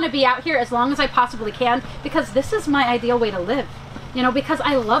 I want to be out here as long as I possibly can because this is my ideal way to live. You know, because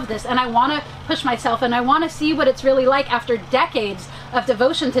I love this and I want to push myself and I want to see what it's really like after decades of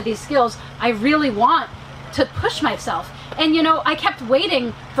devotion to these skills. I really want to push myself. And you know, I kept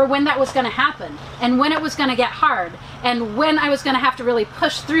waiting for when that was going to happen and when it was going to get hard and when I was going to have to really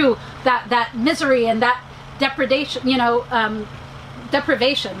push through that misery and that depredation, you know,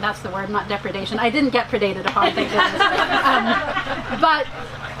 deprivation, that's the word, not depredation. I didn't get predated upon, thank goodness. But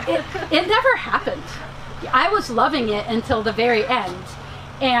it never happened. I was loving it until the very end.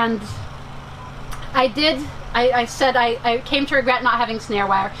 And I said I came to regret not having snare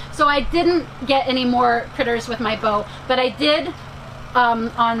wire. So I didn't get any more critters with my bow, but I did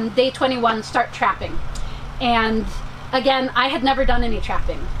on day 21 start trapping. And again, I had never done any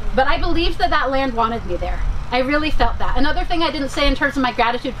trapping, but I believed that land wanted me there. I really felt that. Another thing I didn't say in terms of my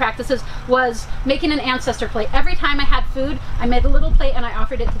gratitude practices was making an ancestor plate. Every time I had food, I made a little plate and I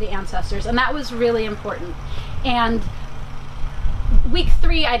offered it to the ancestors, and that was really important. And week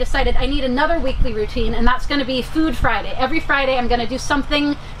 3, I decided I need another weekly routine, and that's going to be Food Friday. Every Friday I'm going to do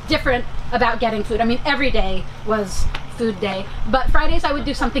something different about getting food. I mean, every day was food day, but Fridays I would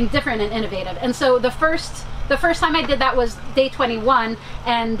do something different and innovative. And so the first time I did that was day 21,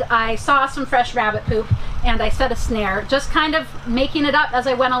 and I saw some fresh rabbit poop and I set a snare, just kind of making it up as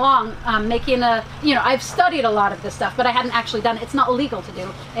I went along, making a, you know, I've studied a lot of this stuff, but I hadn't actually done it. It's not legal to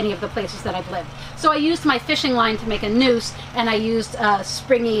do any of the places that I've lived. So I used my fishing line to make a noose, and I used a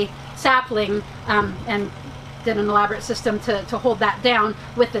springy sapling and did an elaborate system to hold that down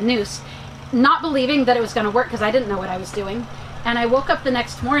with the noose, not believing that it was going to work because I didn't know what I was doing. And I woke up the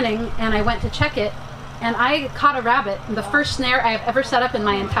next morning and I went to check it, and I caught a rabbit, the first snare I have ever set up in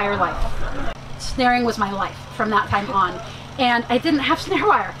my entire life. Snaring was my life from that time on. And I didn't have snare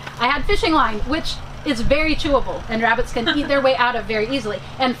wire. I had fishing line, which is very chewable, and rabbits can eat their way out of very easily.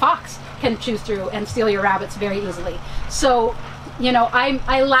 And fox can chew through and steal your rabbits very easily. So, you know,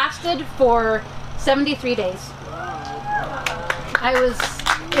 I lasted for 73 days.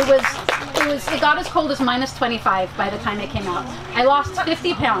 It got as cold as -25 by the time it came out. I lost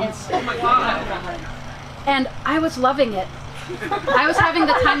 50 pounds. Oh my God. And I was loving it. I was having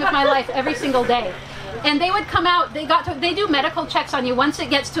the time of my life every single day. And they would come out, they do medical checks on you. Once it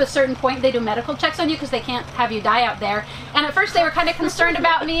gets to a certain point, they do medical checks on you because they can't have you die out there. And at first they were kind of concerned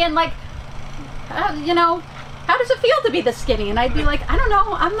about me and like, you know, how does it feel to be this skinny? And I'd be like, I don't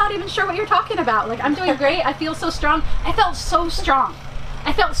know, I'm not even sure what you're talking about. Like, I'm doing great, I feel so strong. I felt so strong.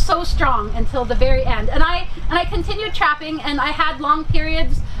 I felt so strong until the very end. And I continued trapping, and I had long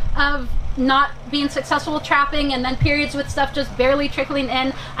periods of not being successful with trapping, and then periods with stuff just barely trickling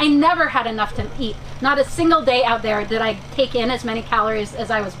in. I never had enough to eat. Not a single day out there did I take in as many calories as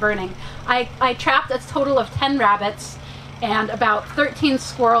I was burning. I trapped a total of 10 rabbits and about 13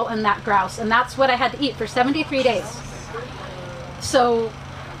 squirrel and that grouse, and that's what I had to eat for 73 days. So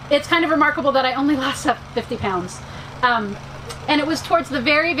it's kind of remarkable that I only lost up 50 pounds. And it was towards the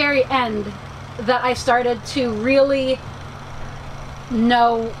very, very end that I started to really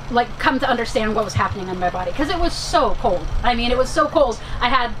know, like, come to understand what was happening in my body, because it was so cold. I mean, it was so cold. I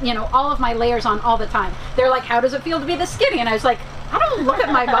had, you know, all of my layers on all the time. They're like, how does it feel to be this skinny? And I was like, I don't look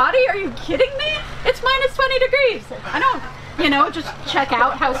at my body. Are you kidding me? It's minus 20 degrees. I don't, you know, just check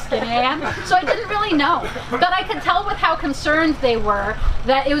out how skinny I am. So I didn't really know, but I could tell with how concerned they were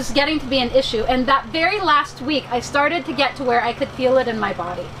that it was getting to be an issue. And that very last week, I started to get to where I could feel it in my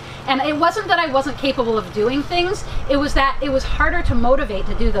body. And it wasn't that I wasn't capable of doing things, it was that it was harder to motivate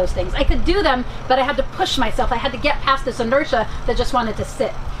to do those things. I could do them, but I had to push myself. I had to get past this inertia that just wanted to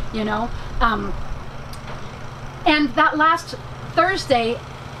sit, you know? And that last Thursday,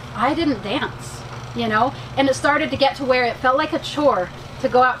 I didn't dance, you know? And it started to get to where it felt like a chore to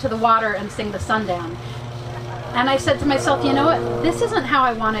go out to the water and sing the sun down. And I said to myself, you know what? This isn't how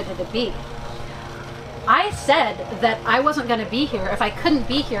I wanted it to be. I said that I wasn't going to be here if I couldn't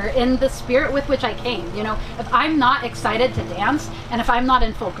be here in the spirit with which I came. You know, if I'm not excited to dance, and if I'm not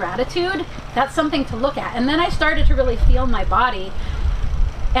in full gratitude, that's something to look at. And then I started to really feel my body.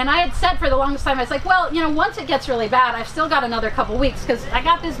 And I had said for the longest time, I was like, well, you know, once it gets really bad, I've still got another couple weeks, because I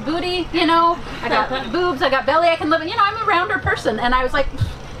got this booty, you know, I got boobs, I got belly, I can live in, you know, I'm a rounder person. And I was like,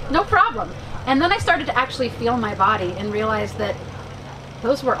 no problem. And then I started to actually feel my body and realize that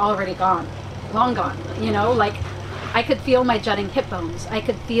those were already gone. Long gone, you know, like I could feel my jutting hip bones. I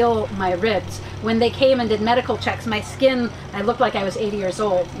could feel my ribs. When they came and did medical checks, my skin, I looked like I was 80 years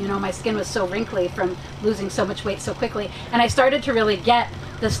old. You know, my skin was so wrinkly from losing so much weight so quickly. And I started to really get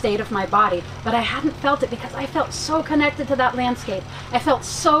the state of my body, but I hadn't felt it because I felt so connected to that landscape. I felt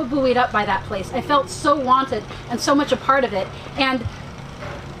so buoyed up by that place. I felt so wanted and so much a part of it. And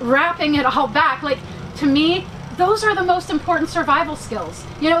wrapping it all back, like, to me, those are the most important survival skills.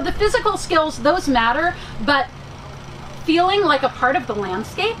 You know, the physical skills, those matter, but feeling like a part of the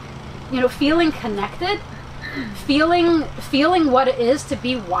landscape, you know, feeling connected, feeling what it is to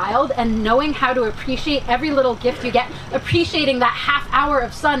be wild, and knowing how to appreciate every little gift you get, appreciating that half hour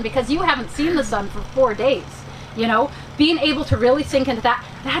of sun because you haven't seen the sun for 4 days, you know, being able to really sink into that,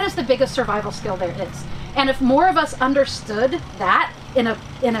 that is the biggest survival skill there is. And if more of us understood that in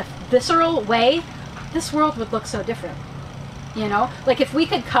a visceral way, this world would look so different. You know, like if we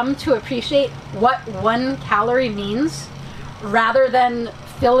could come to appreciate what 1 calorie means, rather than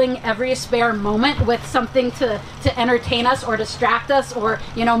filling every spare moment with something to entertain us or distract us or,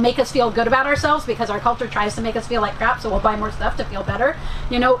 you know, make us feel good about ourselves, because our culture tries to make us feel like crap, so we'll buy more stuff to feel better.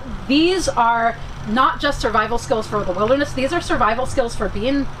 You know, these are not just survival skills for the wilderness, these are survival skills for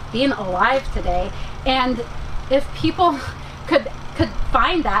being alive today. And if people could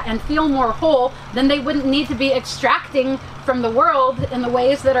find that and feel more whole, then they wouldn't need to be extracting from the world in the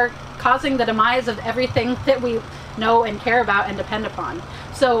ways that are causing the demise of everything that we know and care about and depend upon.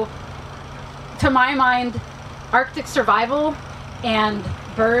 So, to my mind, Arctic survival and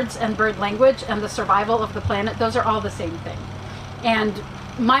birds and bird language and the survival of the planet, those are all the same thing. And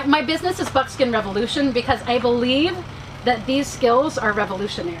my business is Buckskin Revolution because I believe that these skills are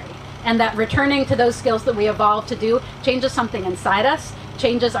revolutionary. And that returning to those skills that we evolved to do changes something inside us,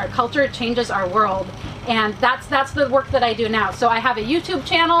 changes our culture, changes our world. And that's the work that I do now. So I have a YouTube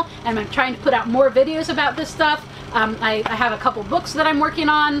channel, and I'm trying to put out more videos about this stuff. I have a couple books that I'm working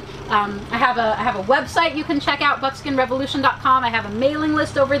on. I have a website you can check out, buckskinrevolution.com. I have a mailing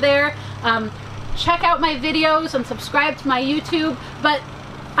list over there. Check out my videos and subscribe to my YouTube. But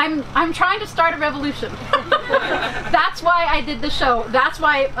I'm trying to start a revolution. That's why I did the show. That's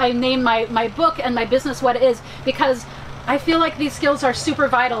why I named my book and my business what it is, because I feel like these skills are super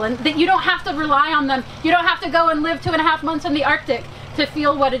vital, and that you don't have to rely on them. You don't have to go and live 2.5 months in the Arctic to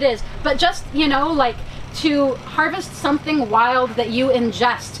feel what it is. But just, you know, like to harvest something wild that you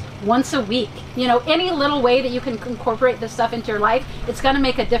ingest once a week. You know, any little way that you can incorporate this stuff into your life, it's going to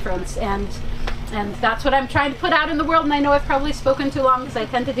make a difference. And that's what I'm trying to put out in the world. And I know I've probably spoken too long because I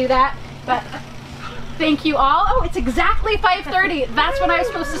tend to do that. But thank you all. Oh, it's exactly 5:30. That's when I was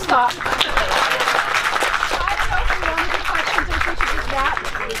supposed to stop. I don't know if you want to do questions or should just that.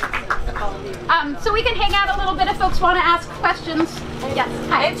 So we can hang out a little bit if folks want to ask questions. Yes.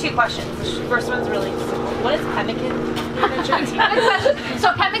 Hi. I have 2 questions. The first one's really simple. What is pemmican? Good question.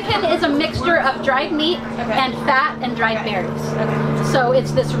 So pemmican is a mixture of dried meat and fat and dried berries. So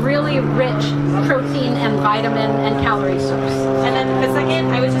it's this really rich protein and vitamin and calorie source. And then the second,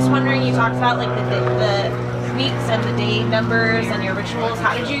 I was just wondering, you talked about like the weeks and the day numbers and your rituals.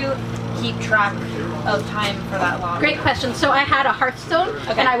 How did you keep track of time for that long? Great question. So I had a Hearthstone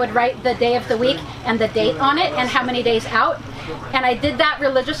and I would write the day of the week and the date on it and how many days out. And I did that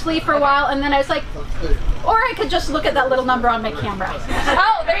religiously for a while, and then I was like, or I could just look at that little number on my camera.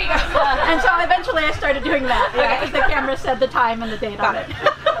 Oh, there you go. And so eventually I started doing that, because the camera said the time and the date on it.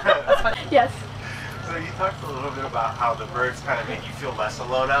 That's funny. Yes. So you talked a little bit about how the birds kind of make you feel less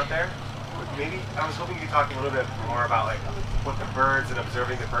alone out there. Maybe I was hoping you could talk a little bit more about like what the birds and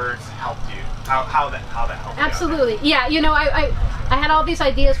observing the birds helped you. How that helped you. Absolutely. Yeah, you know, I had all these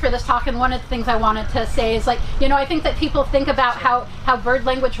ideas for this talk, and one of the things I wanted to say is, like, you know, I think that people think about how bird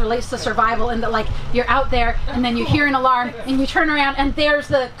language relates to survival, and that, like, you're out there and then you hear an alarm and you turn around and there's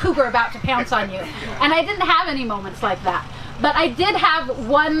the cougar about to pounce on you. And I didn't have any moments like that. But I did have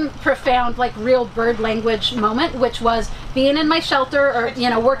one profound, like, real bird language moment, which was being in my shelter, or, you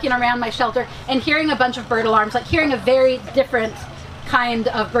know, working around my shelter and hearing a bunch of bird alarms, like hearing a very different kind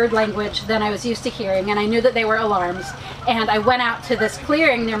of bird language than I was used to hearing, and I knew that they were alarms. And I went out to this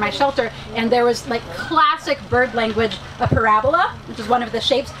clearing near my shelter, and there was, like, classic bird language, a parabola, which is one of the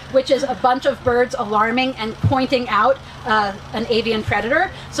shapes, which is a bunch of birds alarming and pointing out an avian predator.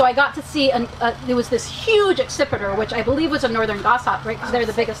 So I got to see, there was this huge accipiter, which I believe was a northern goshawk, right, because they're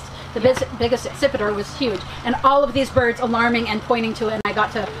the biggest accipiter was huge, and all of these birds alarming and pointing to it, and I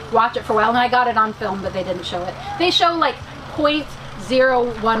got to watch it for a while, and I got it on film, but they didn't show it. They show, like,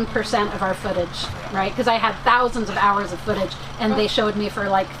 0.01% of our footage, right? Because I had thousands of hours of footage, and they showed me for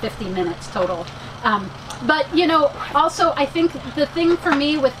like 50 minutes total. But, you know, also I think the thing for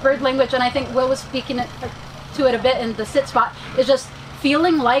me with bird language, and I think Will was speaking to it a bit in the sit spot, is just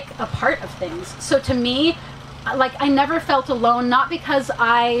feeling like a part of things. So to me, like, I never felt alone, not because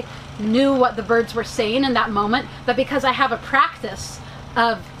I knew what the birds were saying in that moment, but because I have a practice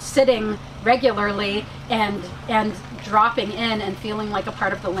of sitting regularly and dropping in and feeling like a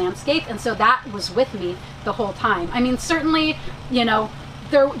part of the landscape, and so that was with me the whole time. I mean, certainly, you know,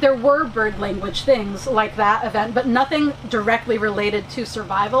 there were bird language things like that event, but nothing directly related to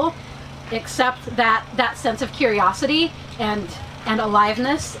survival, except that sense of curiosity and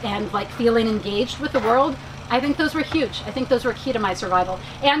aliveness and, like, feeling engaged with the world. I think those were huge. I think those were key to my survival.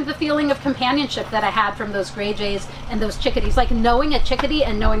 And the feeling of companionship that I had from those gray jays and those chickadees, like knowing a chickadee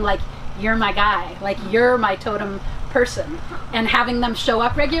and knowing, like, you're my guy, like, you're my totem person, and having them show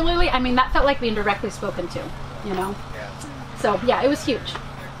up regularly, I mean, that felt like being directly spoken to, you know? So, yeah, it was huge.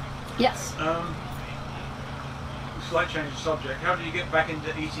 Yes? Slight change of subject. How did you get back into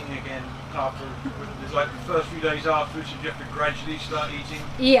eating again after, like the first few days afterwards, did you have to gradually start eating?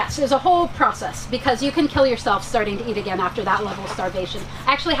 Yes, there's a whole process, because you can kill yourself starting to eat again after that level of starvation.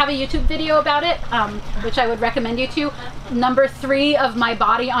 I actually have a YouTube video about it, which I would recommend you to. Number 3 of My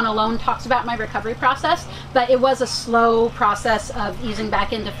Body on Alone talks about my recovery process, but it was a slow process of easing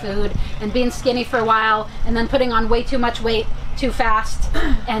back into food and being skinny for a while, and then putting on way too much weight too fast,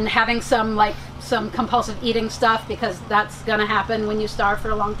 and having some compulsive eating stuff, because that's gonna happen when you starve for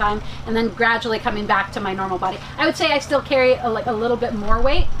a long time, and then gradually coming back to my normal body. I would say I still carry a little bit more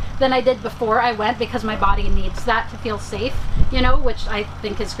weight than I did before I went, because my body needs that to feel safe, you know, which I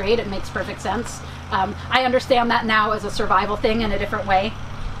think is great. It makes perfect sense. I understand that now as a survival thing in a different way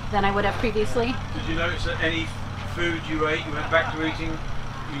than I would have previously. Did you notice that any food you ate, you went back to eating,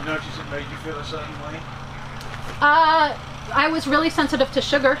 you noticed it made you feel a certain way? I was really sensitive to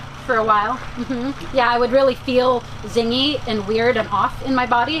sugar for a while. Yeah, I would really feel zingy and weird and off in my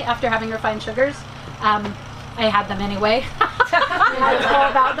body after having refined sugars. I had them anyway. I was all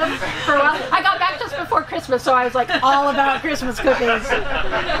about them for a while. I got back just before Christmas, so I was like all about Christmas cookies.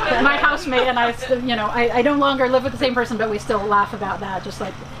 My housemate and I, you know, I no longer live with the same person, but we still laugh about that. Just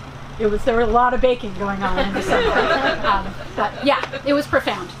like there were a lot of baking going on in December. But yeah, it was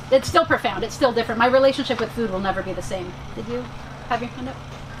profound. It's still profound. It's still different. My relationship with food will never be the same. Did you have your hand up?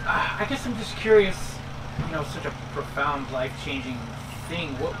 I guess I'm just curious, you know, such a profound, life-changing thing.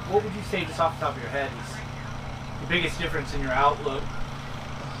 What would you say, just off the top of your head, is the biggest difference in your outlook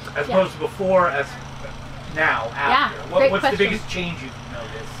as opposed to before, as now, after? Yeah, what's the biggest change you've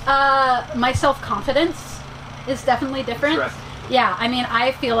noticed? My self-confidence is definitely different. Yeah, I mean,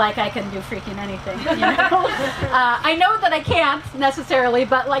 I feel like I can do freaking anything, you know? I know that I can't necessarily,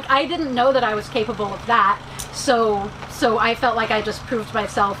 but like I didn't know that I was capable of that. So I felt like I just proved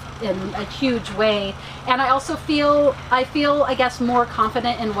myself in a huge way. And I also feel, I guess, more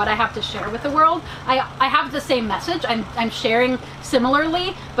confident in what I have to share with the world. I have the same message. I'm sharing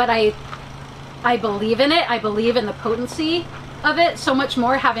similarly, but I believe in it. I believe in the potency of it so much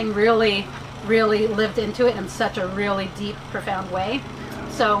more, having really lived into it in such a really deep, profound way.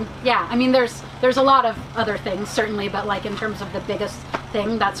 So yeah, I mean, there's a lot of other things certainly, but like in terms of the biggest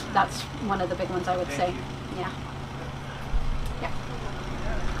thing, that's one of the big ones I would say. Yeah.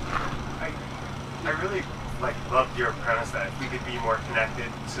 I really loved your premise that if we could be more connected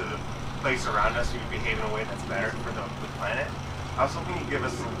to the place around us, we would behave in a way that's better for the planet. I was hoping you'd give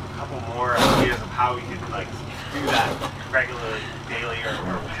us a couple more ideas of how we could do that regularly, daily or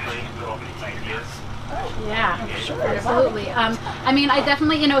weekly, little ideas. Yeah, sure, absolutely. I mean, I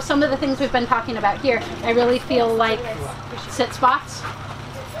definitely, you know, some of the things we've been talking about here, I really feel like sit spots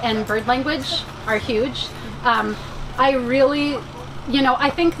and bird language are huge. I really, you know, I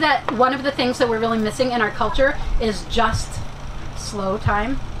think that one of the things that we're really missing in our culture is just slow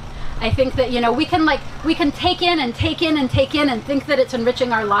time. I think that, you know, we can take in and take in and take in and think that it's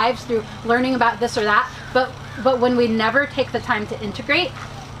enriching our lives through learning about this or that, but when we never take the time to integrate,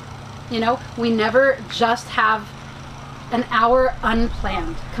 you know, we never just have an hour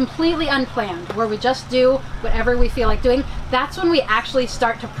unplanned, completely unplanned, where we just do whatever we feel like doing, that's when we actually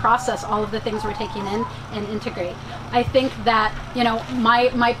start to process all of the things we're taking in and integrate. I think that, you know,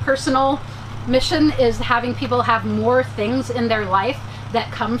 my personal mission is having people have more things in their life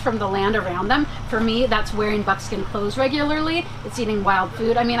that come from the land around them. For me, that's wearing buckskin clothes regularly. It's eating wild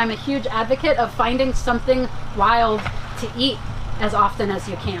food. I mean, I'm a huge advocate of finding something wild to eat as often as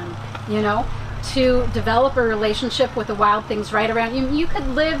you can, you know, to develop a relationship with the wild things right around you. You could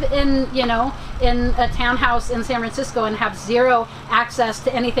live in, you know, in a townhouse in San Francisco and have zero access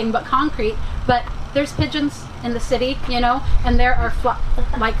to anything but concrete, but there's pigeons in the city, you know, and there are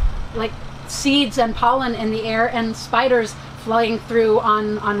like seeds and pollen in the air and spiders flying through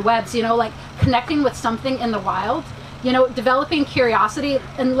on webs, you know, like connecting with something in the wild, you know, developing curiosity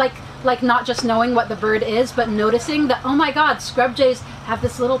and like not just knowing what the bird is, but noticing that, oh my God, scrub jays have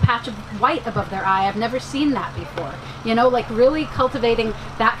this little patch of white above their eye. I've never seen that before. You know, like really cultivating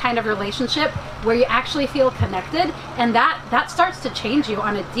that kind of relationship where you actually feel connected, and that starts to change you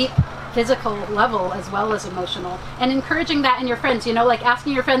on a deep physical level as well as emotional, and encouraging that in your friends, you know, like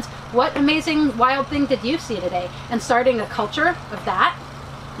asking your friends, what amazing wild thing did you see today? And starting a culture of that,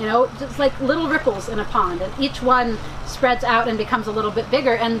 you know, just like little ripples in a pond, and each one spreads out and becomes a little bit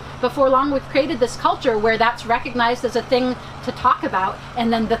bigger, and before long we've created this culture where that's recognized as a thing to talk about,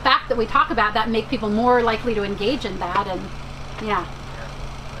 and then the fact that we talk about that make people more likely to engage in that, and yeah,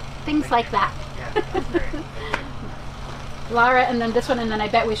 things like that. Laura, and then this one, and then I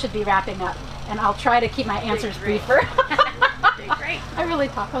bet we should be wrapping up, and I'll try to keep my answers briefer. Great. I really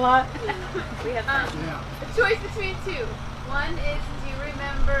talk a lot. We have A choice between two. One is, do you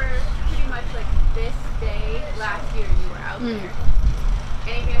remember pretty much like this day last year you were out there?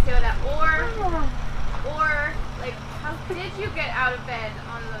 Anything to say about that? Or like, how did you get out of bed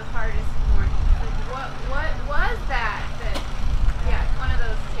on the hardest morning? Like, what was that? Yeah, one of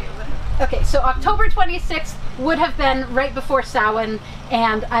those two. Okay, so October 26th would have been right before Samhain,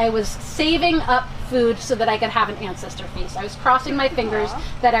 and I was saving up food so that I could have an ancestor feast. I was crossing my fingers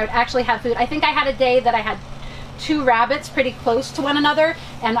that I would actually have food. I think I had a day that I had 2 rabbits pretty close to one another,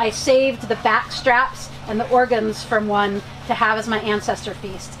 and I saved the back straps and the organs from one to have as my ancestor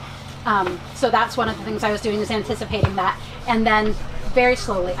feast. So that's one of the things I was doing, is anticipating that. And then very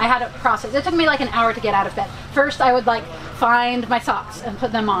slowly, I had to process. It took me like an hour to get out of bed. First, I would like find my socks and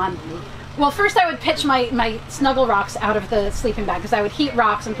put them on. Well, first I would pitch my snuggle rocks out of the sleeping bag, because I would heat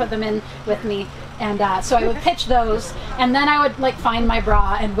rocks and put them in with me. And so I would pitch those, and then I would like find my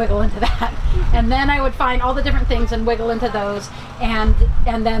bra and wiggle into that. And then I would find all the different things and wiggle into those, and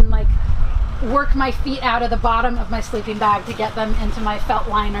then like work my feet out of the bottom of my sleeping bag to get them into my felt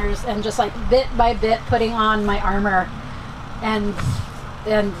liners, and just like bit by bit putting on my armor. And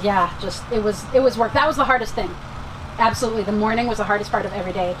yeah, just it was work. That was the hardest thing. Absolutely, the morning was the hardest part of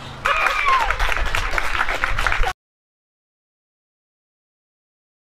every day.